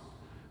straws.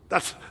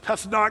 That's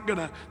not going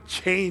to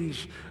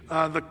change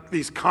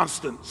these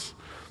constants.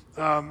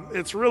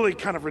 It's really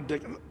kind of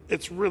ridiculous.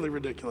 It's really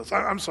ridiculous.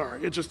 I'm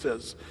sorry, it just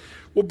is.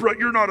 Well, Brett,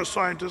 you're not a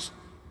scientist.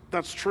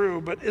 That's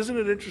true, but isn't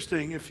it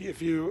interesting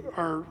if you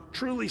are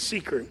truly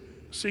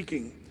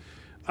seeking,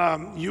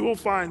 you will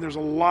find there's a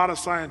lot of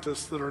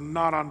scientists that are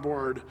not on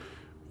board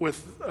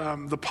with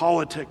the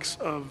politics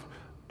of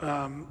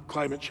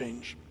climate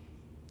change.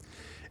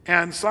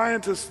 And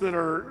scientists that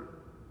are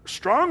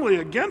strongly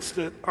against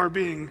it are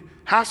being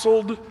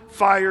hassled,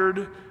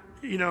 fired,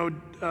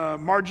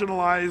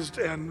 marginalized,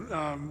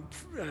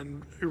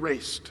 and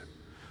erased.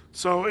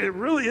 So it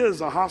really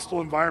is a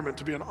hostile environment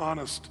to be an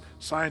honest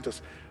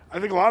scientist. I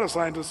think a lot of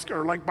scientists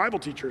are like Bible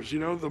teachers.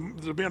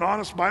 To be an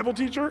honest Bible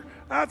teacher,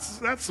 that's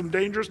some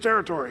dangerous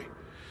territory.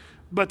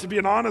 But to be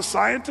an honest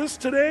scientist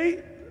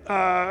today,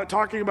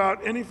 talking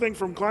about anything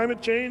from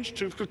climate change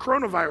to the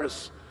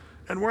coronavirus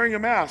and wearing a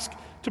mask,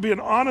 to be an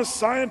honest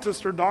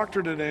scientist or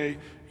doctor today,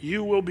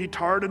 you will be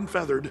tarred and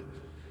feathered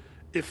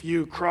if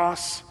you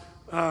cross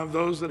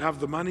those that have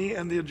the money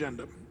and the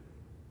agenda.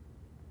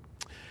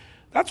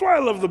 That's why I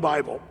love the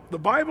Bible. The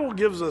Bible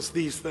gives us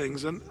these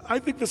things, and I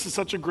think this is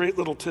such a great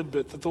little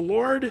tidbit that the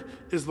Lord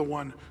is the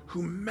one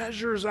who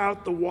measures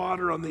out the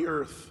water on the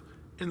earth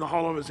in the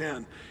hollow of his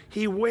hand.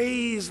 He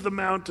weighs the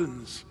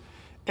mountains,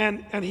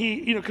 and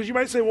he, because you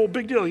might say, well,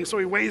 big deal. So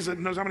he weighs it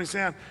and knows how many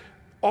sand.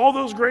 All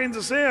those grains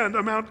of sand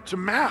amount to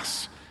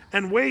mass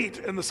and weight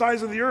and the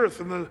size of the earth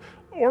and the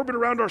orbit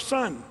around our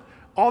sun.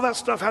 All that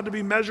stuff had to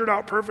be measured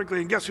out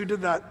perfectly, and guess who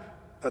did that?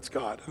 That's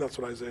God, and that's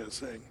what Isaiah is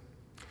saying.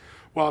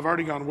 Well, I've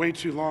already gone way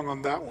too long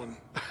on that one.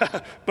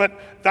 But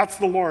that's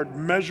the Lord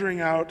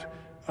measuring out.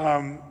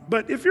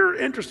 But if you're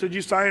interested,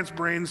 you science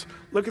brains,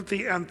 look at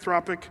the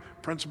anthropic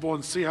principle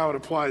and see how it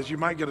applies. You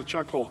might get a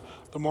chuckle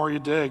the more you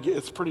dig.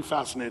 It's pretty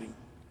fascinating.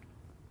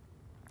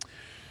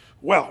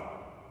 Well,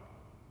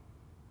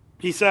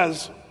 he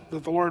says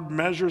that the Lord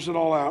measures it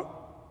all out.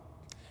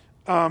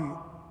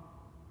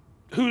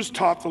 Who's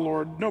taught the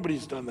Lord?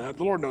 Nobody's done that.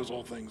 The Lord knows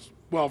all things.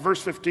 Well,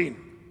 verse 15.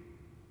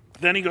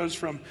 Then he goes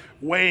from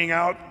weighing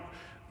out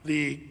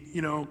the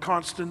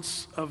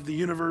constants of the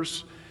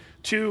universe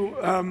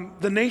to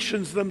the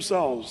nations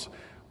themselves.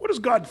 What does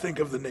God think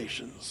of the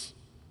nations?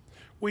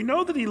 We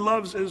know that he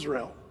loves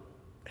Israel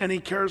and he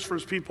cares for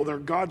his people. They're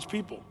God's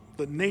people,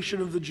 the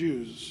nation of the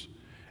Jews.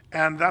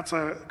 And that's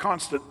a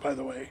constant, by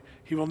the way.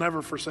 He will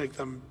never forsake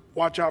them.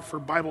 Watch out for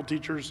Bible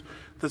teachers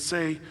that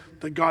say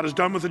that God is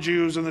done with the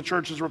Jews and the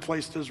church has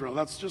replaced Israel.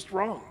 That's just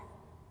wrong.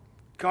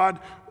 God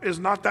is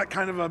not that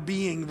kind of a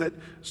being that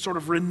sort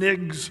of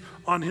reneges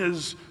on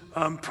his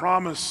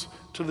promise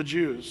to the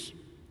Jews.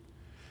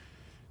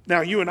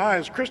 Now, you and I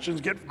as Christians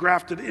get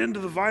grafted into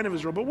the vine of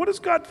Israel, but what does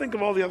God think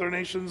of all the other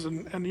nations?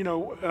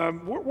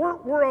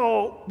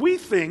 We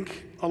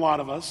think, a lot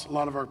of us, a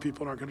lot of our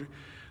people in our country,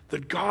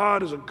 that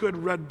God is a good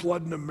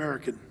red-blooded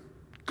American.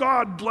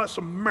 God bless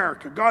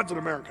America. God's an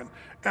American.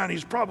 And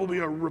he's probably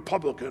a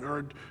Republican or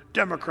a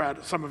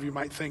Democrat, some of you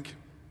might think.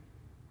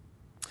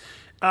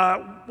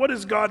 What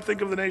does God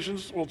think of the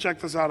nations? Well, check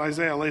this out.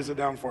 Isaiah lays it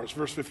down for us.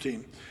 Verse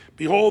 15.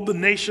 Behold, the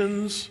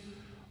nations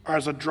are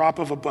as a drop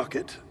of a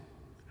bucket.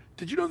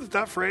 Did you know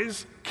that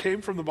phrase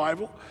came from the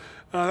Bible?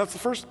 That's the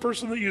first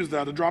person that used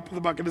that, a drop of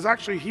the bucket. It's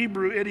actually a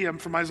Hebrew idiom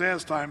from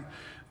Isaiah's time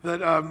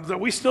that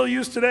we still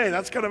use today.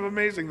 That's kind of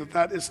amazing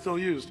that is still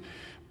used.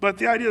 But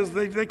the idea is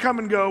they come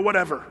and go,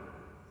 whatever.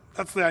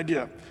 That's the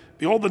idea.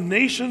 Behold, the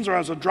nations are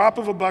as a drop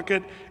of a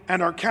bucket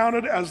and are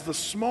counted as the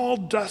small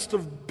dust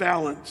of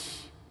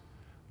balance.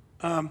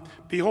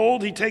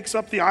 Behold, he takes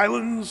up the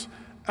islands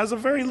as a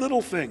very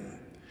little thing,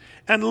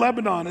 and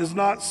Lebanon is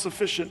not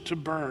sufficient to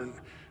burn,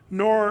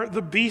 nor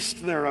the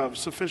beast thereof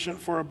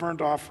sufficient for a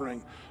burnt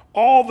offering.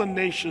 All the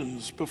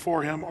nations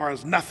before him are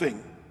as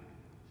nothing,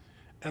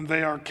 and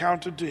they are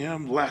counted to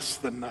him less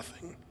than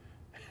nothing.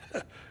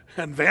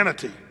 And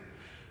vanity.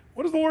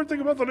 What does the Lord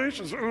think about the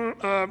nations?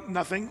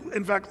 Nothing.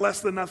 In fact,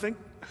 less than nothing.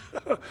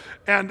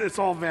 And it's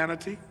all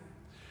vanity.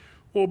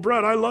 Well,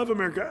 Brett, I love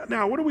America.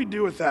 Now, what do we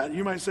do with that?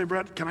 You might say,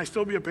 Brett, can I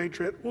still be a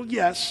patriot? Well,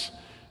 yes.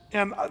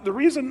 And the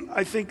reason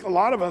I think a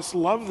lot of us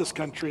love this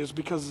country is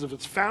because of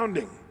its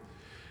founding.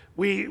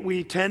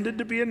 We tended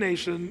to be a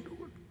nation,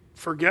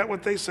 forget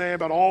what they say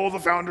about all the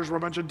founders were a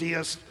bunch of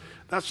deists.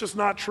 That's just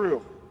not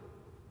true.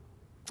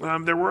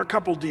 There were a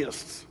couple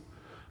deists,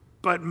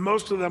 but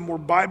most of them were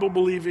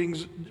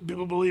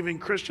Bible-believing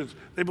Christians.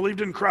 They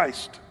believed in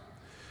Christ.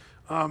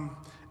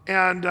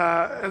 And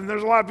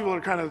there's a lot of people that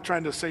are kind of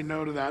trying to say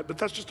no to that, but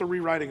that's just a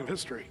rewriting of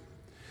history.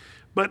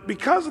 But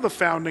because of the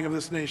founding of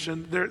this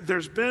nation,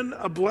 there's been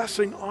a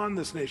blessing on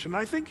this nation.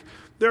 And I think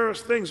there are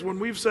things, when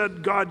we've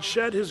said, God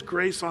shed his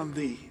grace on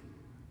thee,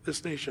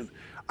 this nation,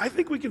 I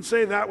think we can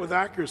say that with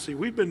accuracy.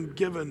 We've been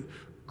given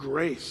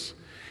grace.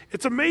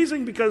 It's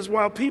amazing because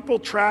while people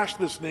trash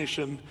this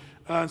nation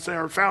and say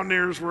our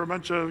founders were a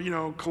bunch of,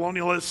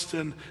 colonialists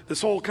and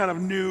this whole kind of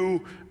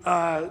new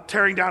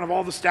tearing down of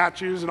all the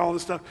statues and all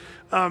this stuff,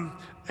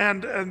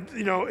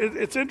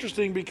 it's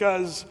interesting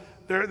because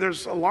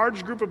there's a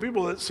large group of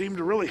people that seem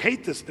to really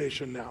hate this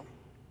nation now.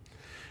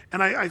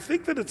 And I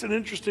think that it's an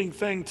interesting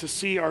thing to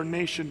see our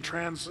nation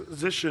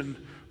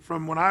transition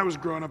from when I was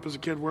growing up as a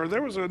kid, where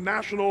there was a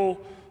national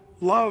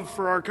love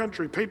for our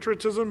country,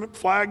 patriotism,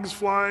 flags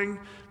flying.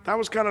 That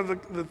was kind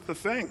of the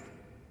thing.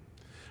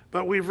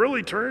 But we've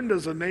really turned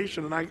as a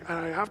nation, and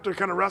I have to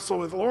kind of wrestle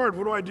with, Lord,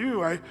 what do I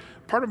do?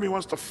 Part of me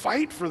wants to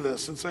fight for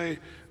this and say,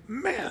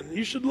 man,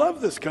 you should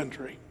love this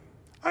country.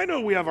 I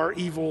know we have our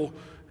evil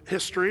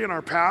history and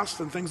our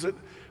past and things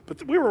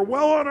but we were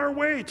well on our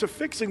way to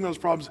fixing those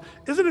problems.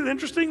 Isn't it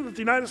interesting that the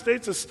United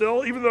States is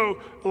still, even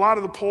though a lot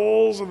of the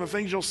polls and the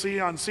things you'll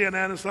see on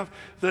CNN and stuff,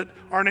 that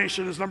our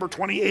nation is number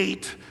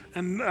 28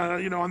 and,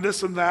 on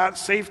this and that,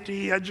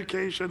 safety,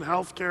 education,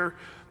 healthcare,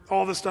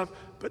 all this stuff.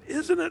 But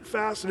isn't it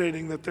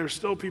fascinating that there's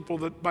still people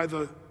that by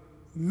the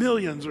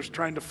millions are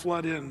trying to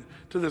flood in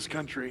to this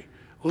country,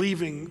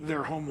 leaving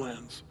their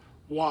homelands?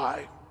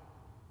 Why?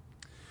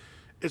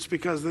 It's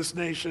because this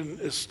nation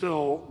is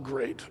still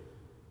great,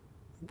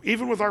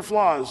 even with our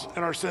flaws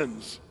and our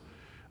sins.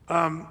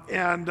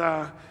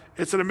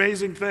 It's an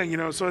amazing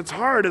thing, so it's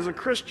hard as a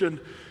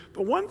Christian.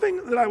 But one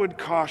thing that I would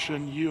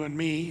caution you and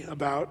me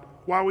about,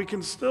 while we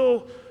can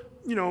still,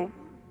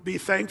 be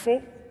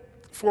thankful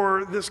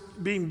for this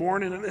being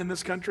born in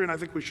this country, and I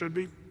think we should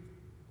be,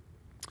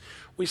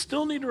 we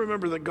still need to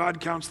remember that God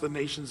counts the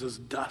nations as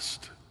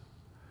dust.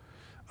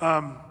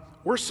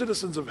 We're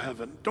citizens of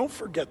heaven. Don't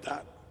forget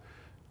that.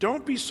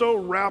 Don't be so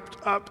wrapped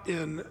up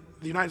in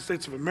the United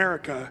States of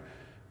America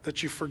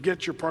that you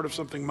forget you're part of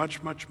something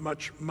much, much,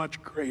 much,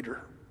 much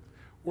greater.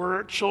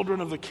 We're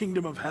children of the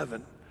kingdom of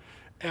heaven,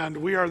 and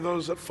we are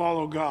those that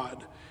follow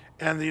God.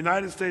 And the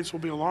United States will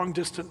be a long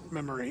distant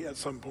memory at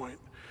some point,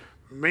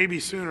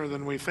 maybe sooner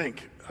than we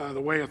think, the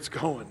way it's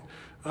going.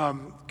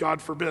 God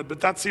forbid,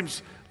 but that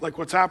seems like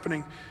what's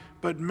happening.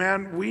 But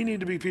man, we need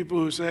to be people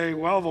who say,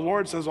 well, the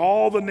Lord says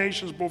all the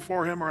nations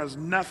before him are as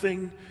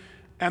nothing,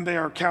 and they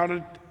are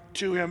counted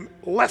to him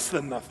less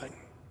than nothing.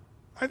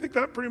 I think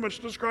that pretty much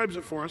describes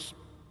it for us.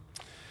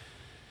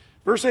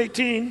 Verse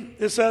 18,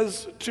 it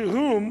says, to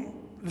whom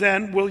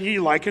then will ye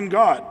liken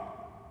God?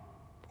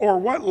 Or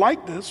what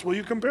likeness will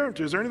you compare him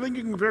to? Is there anything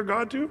you can compare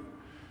God to?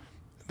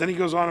 Then he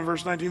goes on in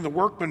verse 19, the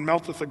workman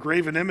melteth a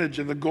graven image,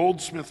 and the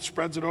goldsmith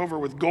spreads it over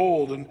with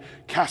gold and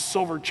casts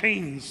silver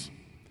chains.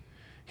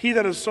 He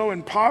that is so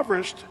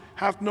impoverished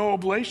hath no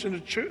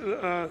oblation,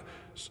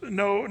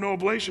 no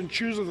oblation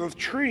chooseth a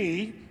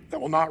tree that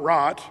will not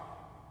rot.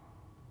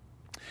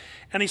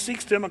 And he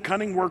seeks to him a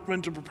cunning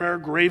workman to prepare a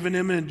graven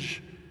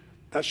image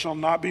that shall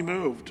not be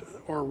moved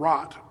or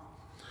rot.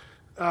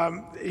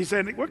 He's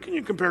saying, what can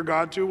you compare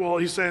God to? Well,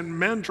 he's saying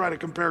men try to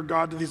compare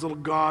God to these little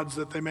gods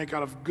that they make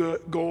out of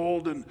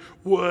gold and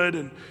wood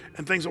and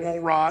things that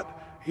won't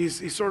rot.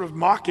 He's sort of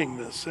mocking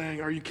this,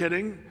 saying, are you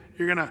kidding?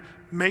 You're going to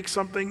make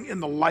something in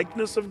the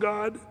likeness of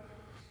God?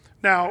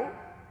 Now,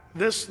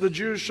 the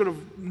Jews should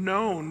have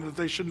known that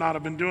they should not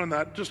have been doing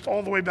that. Just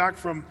all the way back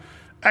from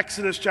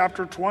Exodus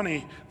chapter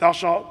 20, thou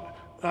shalt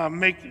not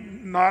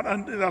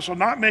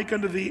make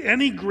unto thee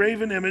any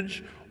graven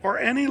image or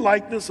any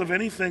likeness of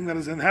anything that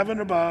is in heaven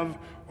above,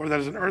 or that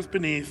is in earth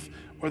beneath,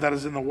 or that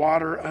is in the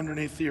water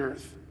underneath the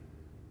earth.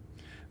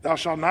 Thou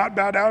shalt not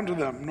bow down to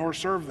them, nor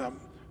serve them,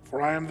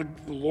 for I am the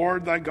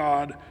Lord thy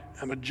God,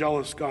 am a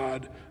jealous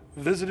God,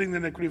 visiting the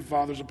iniquity of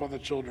fathers upon the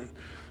children.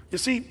 You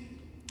see,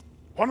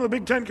 one of the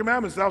big 10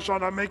 commandments, thou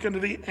shalt not make unto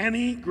thee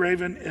any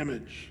graven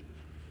image.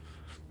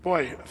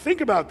 Boy,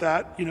 think about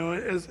that,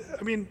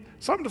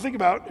 something to think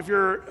about if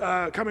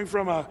you're coming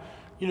from a,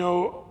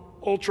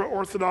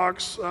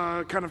 ultra-Orthodox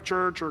kind of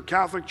church or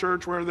Catholic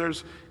church where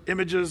there's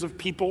images of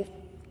people.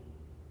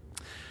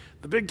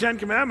 The big 10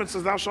 commandments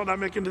says, thou shalt not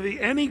make unto thee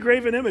any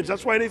graven image.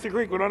 That's why at Athey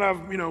Creek we don't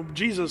have,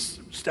 Jesus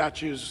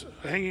statues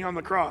hanging on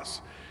the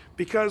cross.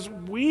 Because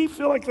we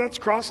feel like that's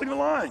crossing the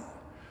line,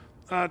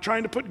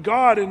 trying to put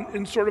God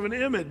in sort of an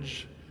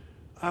image.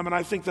 And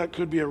I think that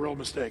could be a real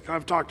mistake.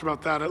 I've talked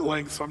about that at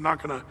length, so I'm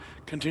not going to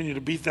continue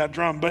to beat that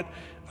drum. But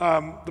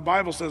the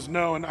Bible says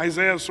no, and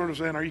Isaiah is sort of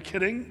saying, are you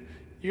kidding?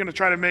 You're going to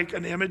try to make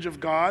an image of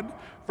God?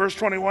 Verse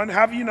 21,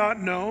 have you not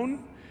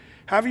known?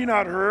 Have you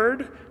not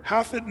heard?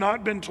 Hath it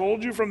not been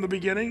told you from the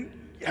beginning?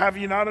 Have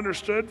you not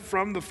understood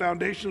from the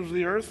foundations of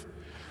the earth?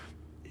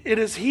 It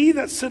is he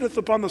that sitteth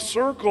upon the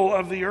circle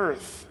of the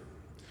earth.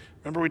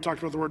 Remember we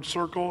talked about the word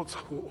circle? It's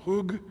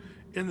hug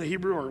in the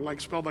Hebrew, or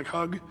like spelled like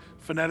hug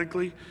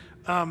phonetically.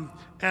 And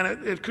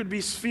it could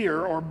be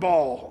sphere or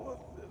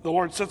ball. The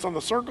Lord sits on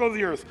the circle of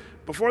the earth.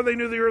 Before they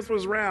knew the earth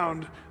was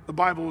round, the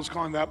Bible was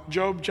calling that.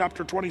 Job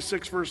chapter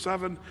 26 verse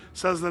 7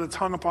 says that it's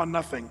hung upon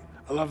nothing.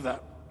 I love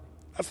that.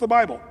 That's the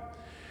Bible.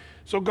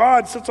 So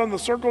God sits on the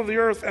circle of the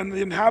earth, and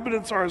the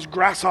inhabitants are as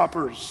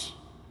grasshoppers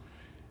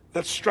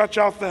that stretch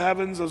out the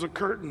heavens as a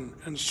curtain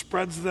and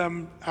spreads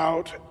them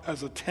out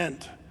as a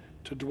tent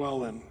to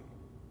dwell in.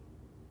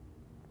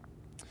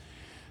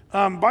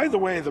 By the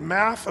way, the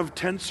math of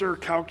tensor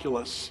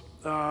calculus,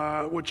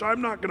 which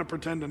I'm not going to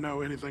pretend to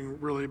know anything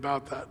really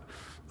about that.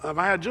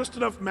 I had just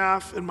enough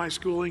math in my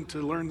schooling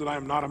to learn that I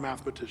am not a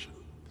mathematician.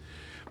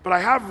 But I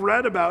have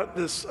read about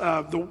this,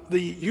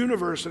 the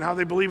universe, and how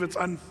they believe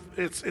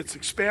it's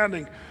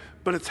expanding,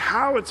 but it's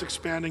how it's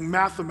expanding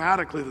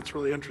mathematically that's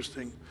really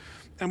interesting.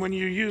 And when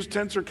you use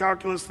tensor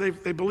calculus,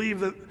 they believe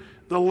that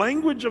the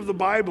language of the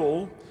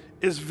Bible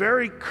is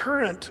very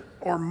current,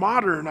 or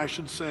modern, I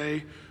should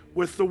say,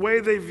 with the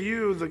way they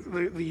view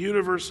the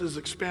universe is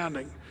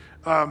expanding.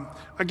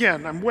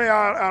 Again, I'm way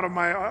out of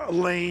my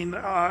lane,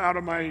 out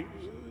of my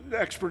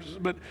experts,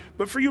 but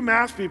for you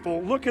math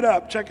people, look it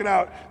up, check it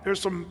out.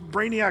 There's some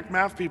brainiac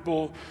math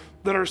people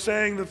that are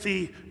saying that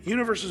the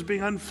universe is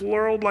being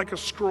unfurled like a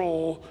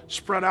scroll,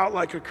 spread out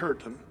like a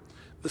curtain.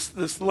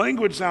 This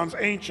language sounds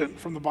ancient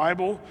from the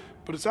Bible,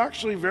 but it's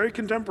actually very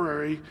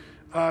contemporary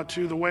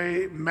to the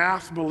way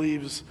math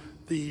believes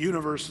the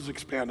universe is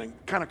expanding.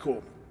 Kind of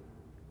cool.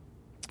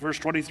 Verse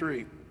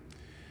 23.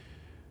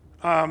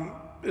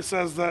 It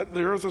says that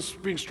the earth is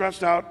being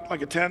stretched out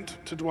like a tent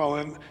to dwell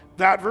in.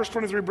 That, verse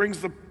 23, brings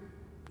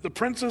the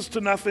princes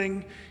to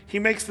nothing. He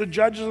makes the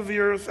judges of the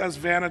earth as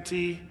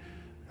vanity.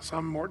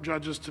 Some more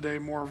judges today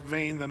more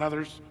vain than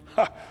others.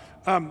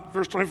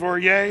 Verse 24,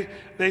 yea,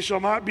 they shall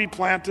not be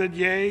planted,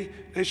 yea,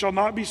 they shall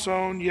not be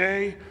sown,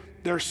 yea,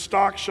 their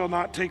stock shall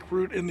not take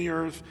root in the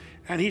earth,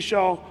 and he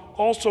shall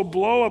also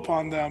blow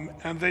upon them,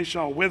 and they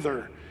shall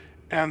wither,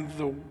 and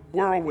the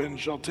whirlwind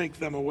shall take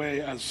them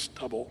away as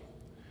stubble.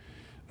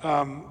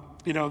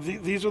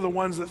 These are the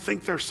ones that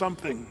think they're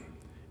something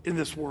in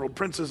this world,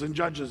 princes and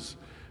judges,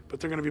 but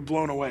they're going to be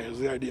blown away is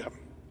the idea.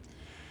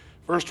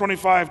 Verse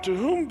 25, to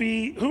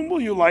whom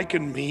will you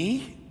liken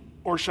me,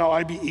 or shall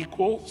I be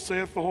equal,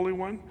 saith the Holy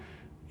One?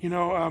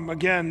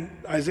 Again,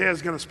 Isaiah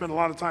is going to spend a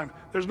lot of time.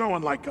 There's no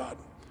one like God.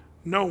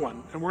 No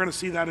one. And we're going to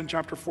see that in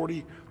chapter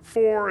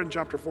 44 and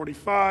chapter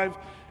 45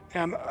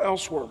 and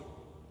elsewhere.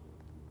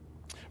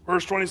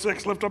 Verse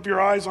 26, lift up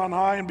your eyes on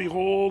high and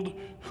behold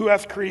who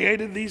hath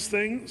created these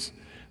things,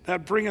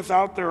 that bringeth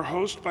out their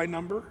host by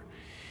number.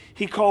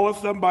 He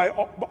calleth them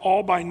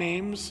all by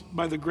names,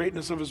 by the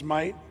greatness of his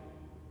might,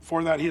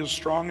 for that he is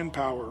strong in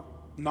power,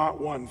 not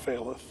one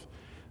faileth.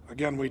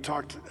 Again, we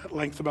talked at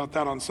length about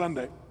that on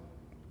Sunday.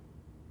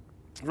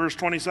 Verse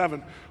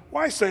 27,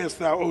 why sayest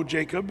thou, O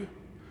Jacob,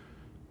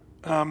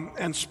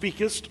 and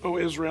speakest, O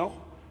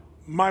Israel,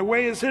 my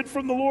way is hid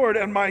from the Lord,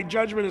 and my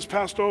judgment is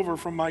passed over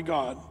from my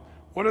God.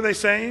 What are they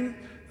saying?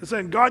 They're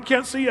saying, God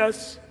can't see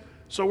us,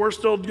 so we're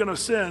still going to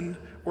sin.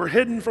 We're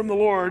hidden from the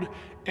Lord,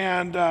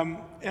 and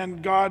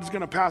God's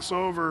going to pass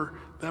over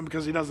them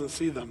because he doesn't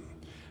see them.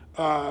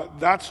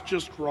 That's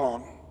just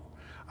wrong.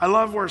 I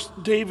love where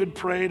David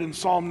prayed in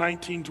Psalm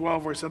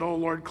 19:12, where he said, "Oh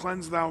Lord,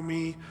 cleanse thou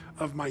me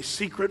of my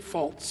secret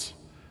faults,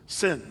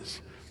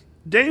 sins."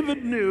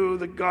 David knew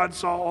that God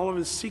saw all of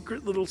his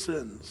secret little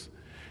sins.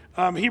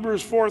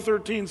 Hebrews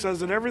 4:13 says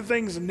that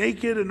everything's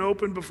naked and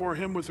open before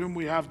him with whom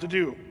we have to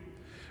do.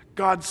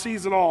 God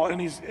sees it all,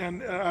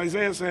 and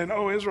Isaiah saying,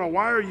 "Oh Israel,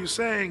 why are you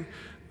saying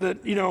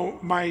that,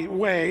 my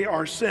way,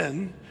 our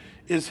sin,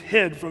 is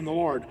hid from the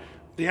Lord?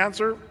 The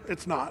answer,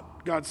 it's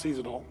not. God sees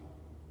it all.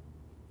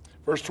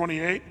 Verse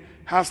 28,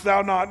 hast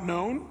thou not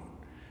known?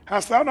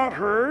 Hast thou not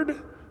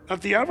heard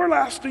that the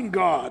everlasting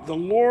God, the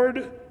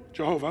Lord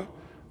Jehovah,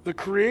 the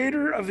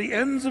creator of the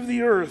ends of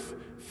the earth,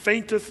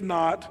 fainteth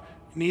not,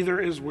 neither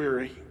is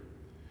weary?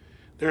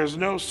 There is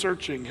no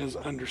searching his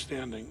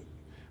understanding.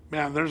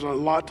 Man, there's a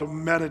lot to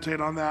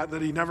meditate on that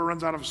he never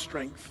runs out of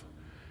strength.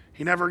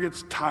 He never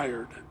gets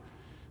tired.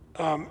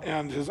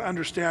 And his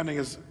understanding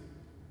is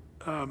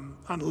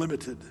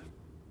unlimited.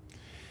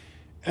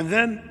 And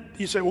then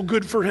you say, well,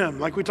 good for him,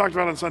 like we talked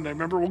about on Sunday.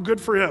 Remember, well, good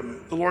for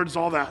him. The Lord's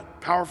all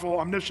that. Powerful,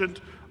 omniscient,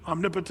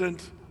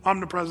 omnipotent,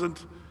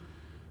 omnipresent.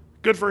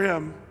 Good for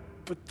him.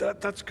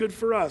 But that's good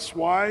for us.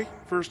 Why?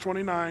 Verse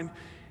 29,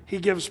 he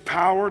gives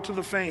power to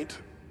the faint,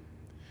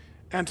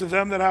 and to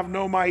them that have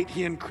no might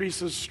he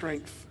increases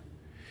strength.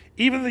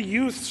 Even the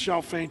youths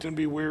shall faint and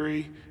be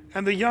weary,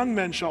 and the young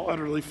men shall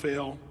utterly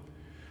fail.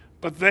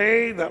 But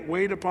they that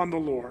wait upon the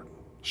Lord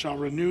shall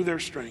renew their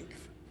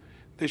strength.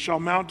 They shall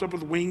mount up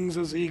with wings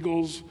as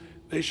eagles.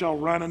 They shall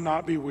run and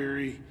not be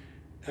weary,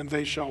 and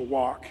they shall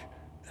walk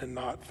and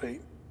not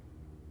faint.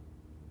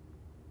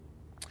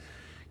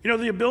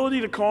 The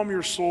ability to calm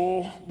your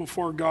soul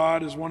before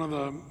God is one of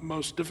the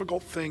most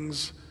difficult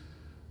things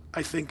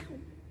I think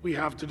we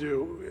have to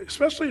do,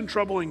 especially in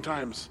troubling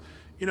times.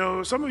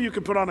 Some of you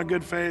can put on a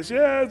good face.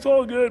 Yeah, it's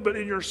all good, but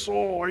in your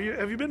soul,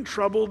 have you been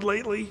troubled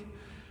lately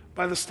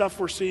by the stuff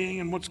we're seeing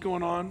and what's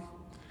going on?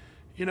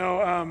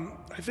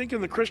 I think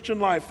in the Christian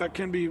life that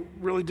can be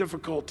really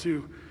difficult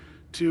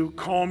to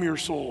calm your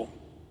soul.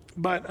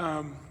 But,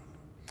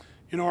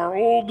 our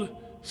old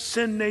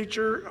sin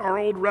nature, our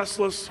old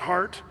restless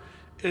heart,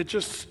 it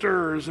just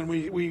stirs, and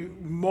we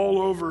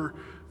mull over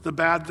the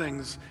bad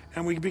things,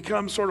 and we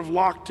become sort of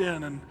locked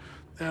in,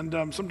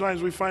 and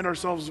sometimes we find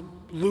ourselves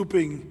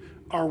looping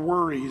our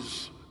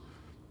worries.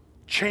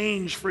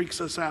 Change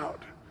freaks us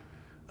out,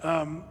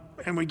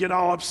 and we get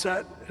all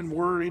upset and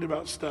worried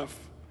about stuff.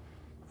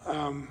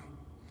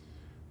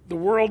 The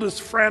world is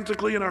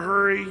frantically in a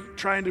hurry,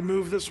 trying to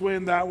move this way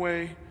and that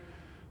way,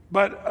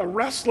 but a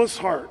restless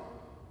heart,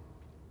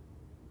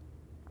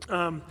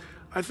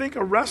 I think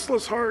a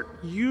restless heart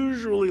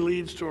usually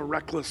leads to a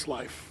reckless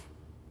life.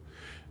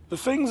 The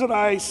things that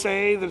I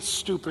say that's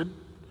stupid,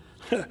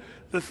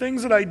 the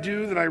things that I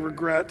do that I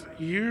regret,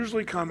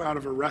 usually come out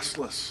of a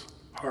restless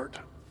heart.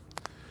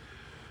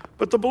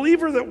 But the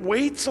believer that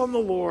waits on the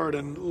Lord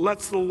and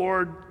lets the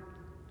Lord,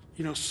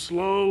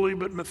 slowly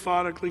but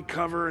methodically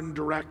cover and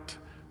direct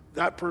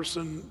that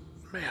person,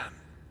 man.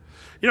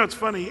 It's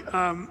funny.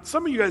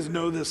 Some of you guys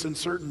know this in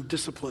certain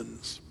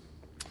disciplines.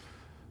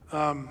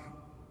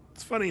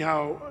 It's funny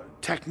how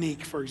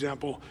technique, for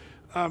example,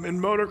 in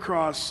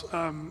motocross,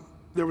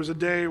 there was a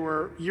day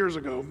where years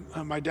ago,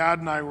 my dad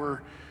and I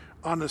were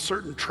on a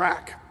certain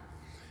track,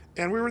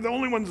 and we were the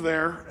only ones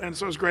there, and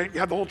so it was great. We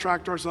had the whole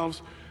track to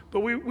ourselves,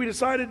 but we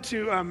decided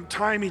to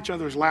time each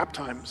other's lap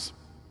times.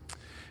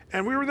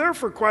 And we were there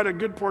for quite a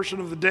good portion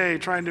of the day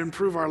trying to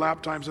improve our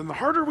lap times. And the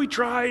harder we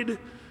tried,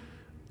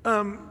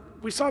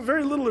 we saw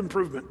very little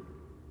improvement.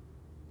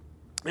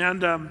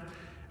 And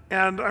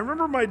I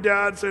remember my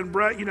dad saying,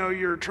 Brett,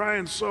 you're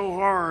trying so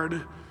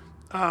hard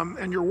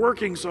and you're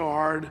working so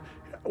hard.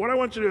 What I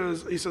want you to do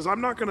is, he says,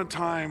 I'm not going to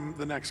time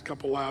the next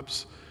couple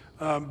laps,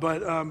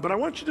 but I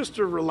want you just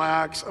to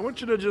relax. I want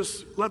you to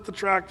just let the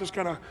track just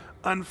kind of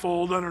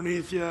unfold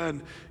underneath you.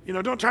 And,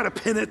 don't try to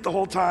pin it the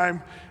whole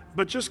time,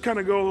 but just kind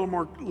of go a little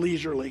more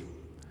leisurely.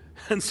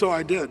 And so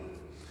I did.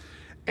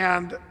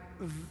 And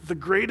the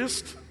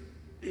greatest,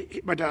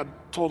 my dad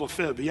told a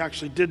fib. He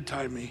actually did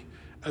time me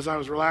as I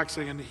was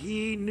relaxing, and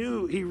he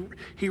knew,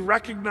 he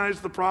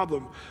recognized the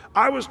problem.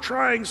 I was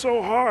trying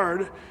so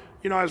hard,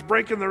 I was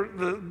breaking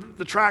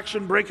the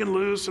traction, breaking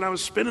loose, and I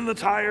was spinning the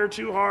tire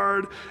too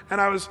hard,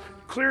 and I was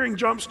clearing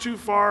jumps too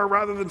far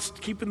rather than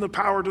keeping the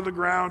power to the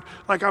ground.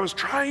 Like I was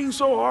trying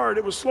so hard,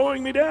 it was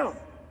slowing me down.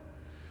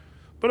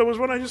 But it was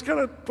when I just kind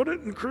of put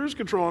it in cruise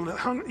control and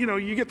hung,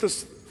 you get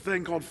this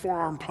thing called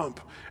forearm pump.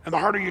 And the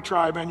harder you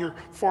try, man, your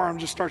forearm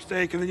just starts to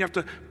ache. And then you have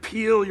to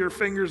peel your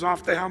fingers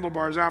off the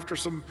handlebars after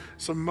some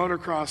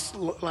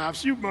motocross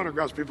laps. You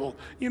motocross people,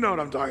 you know what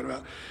I'm talking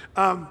about.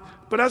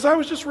 But as I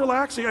was just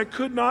relaxing, I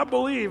could not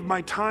believe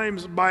my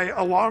times by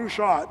a long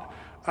shot.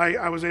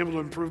 I was able to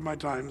improve my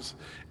times.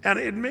 And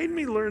it made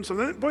me learn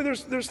something. Boy,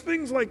 there's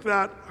things like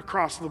that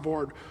across the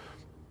board.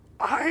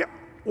 I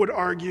would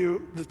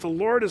argue that the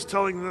Lord is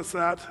telling us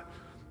that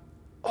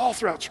all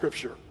throughout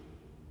Scripture,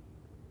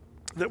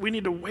 that we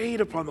need to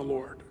wait upon the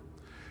Lord.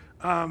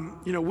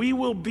 We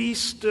will be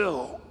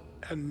still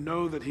and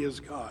know that He is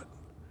God.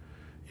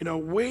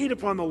 Wait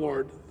upon the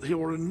Lord. He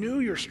will renew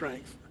your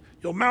strength.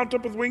 You'll mount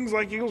up with wings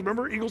like eagles.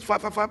 Remember, eagles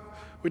flap, flap, flap?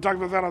 We talked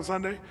about that on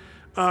Sunday.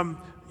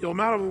 You'll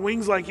mount up with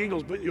wings like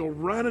eagles, but you'll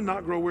run and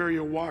not grow weary.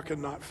 You'll walk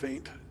and not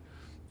faint.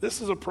 This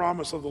is a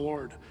promise of the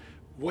Lord.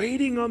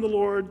 Waiting on the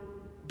Lord,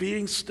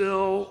 being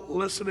still,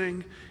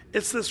 listening.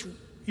 It's this,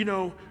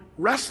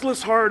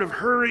 restless heart of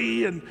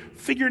hurry and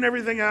figuring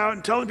everything out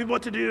and telling people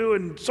what to do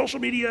and social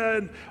media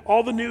and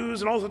all the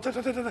news and all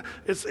the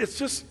it's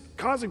just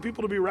causing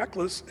people to be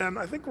reckless, and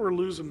I think we're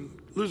losing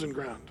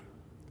ground.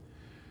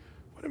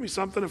 Wouldn't it be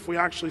something if we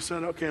actually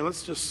said, okay,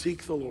 let's just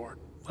seek the Lord.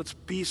 Let's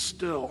be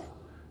still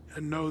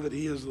and know that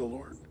he is the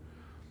Lord.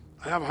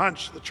 I have a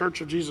hunch the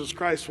Church of Jesus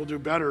Christ will do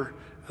better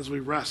as we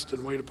rest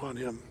and wait upon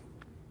him.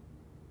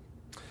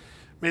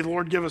 May the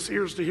Lord give us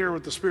ears to hear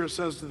what the Spirit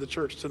says to the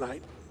church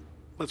tonight.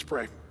 Let's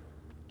pray.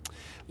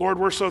 Lord,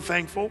 we're so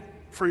thankful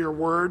for your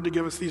word to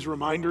give us these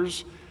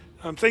reminders,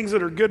 things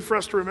that are good for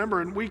us to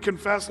remember. And we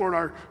confess, Lord,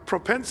 our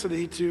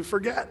propensity to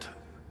forget.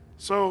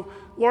 So,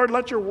 Lord,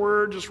 let your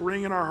word just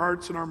ring in our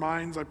hearts and our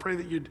minds. I pray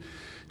that you'd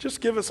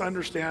just give us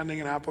understanding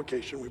and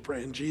application. We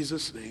pray in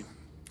Jesus' name.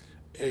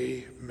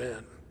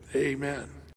 Amen. Amen.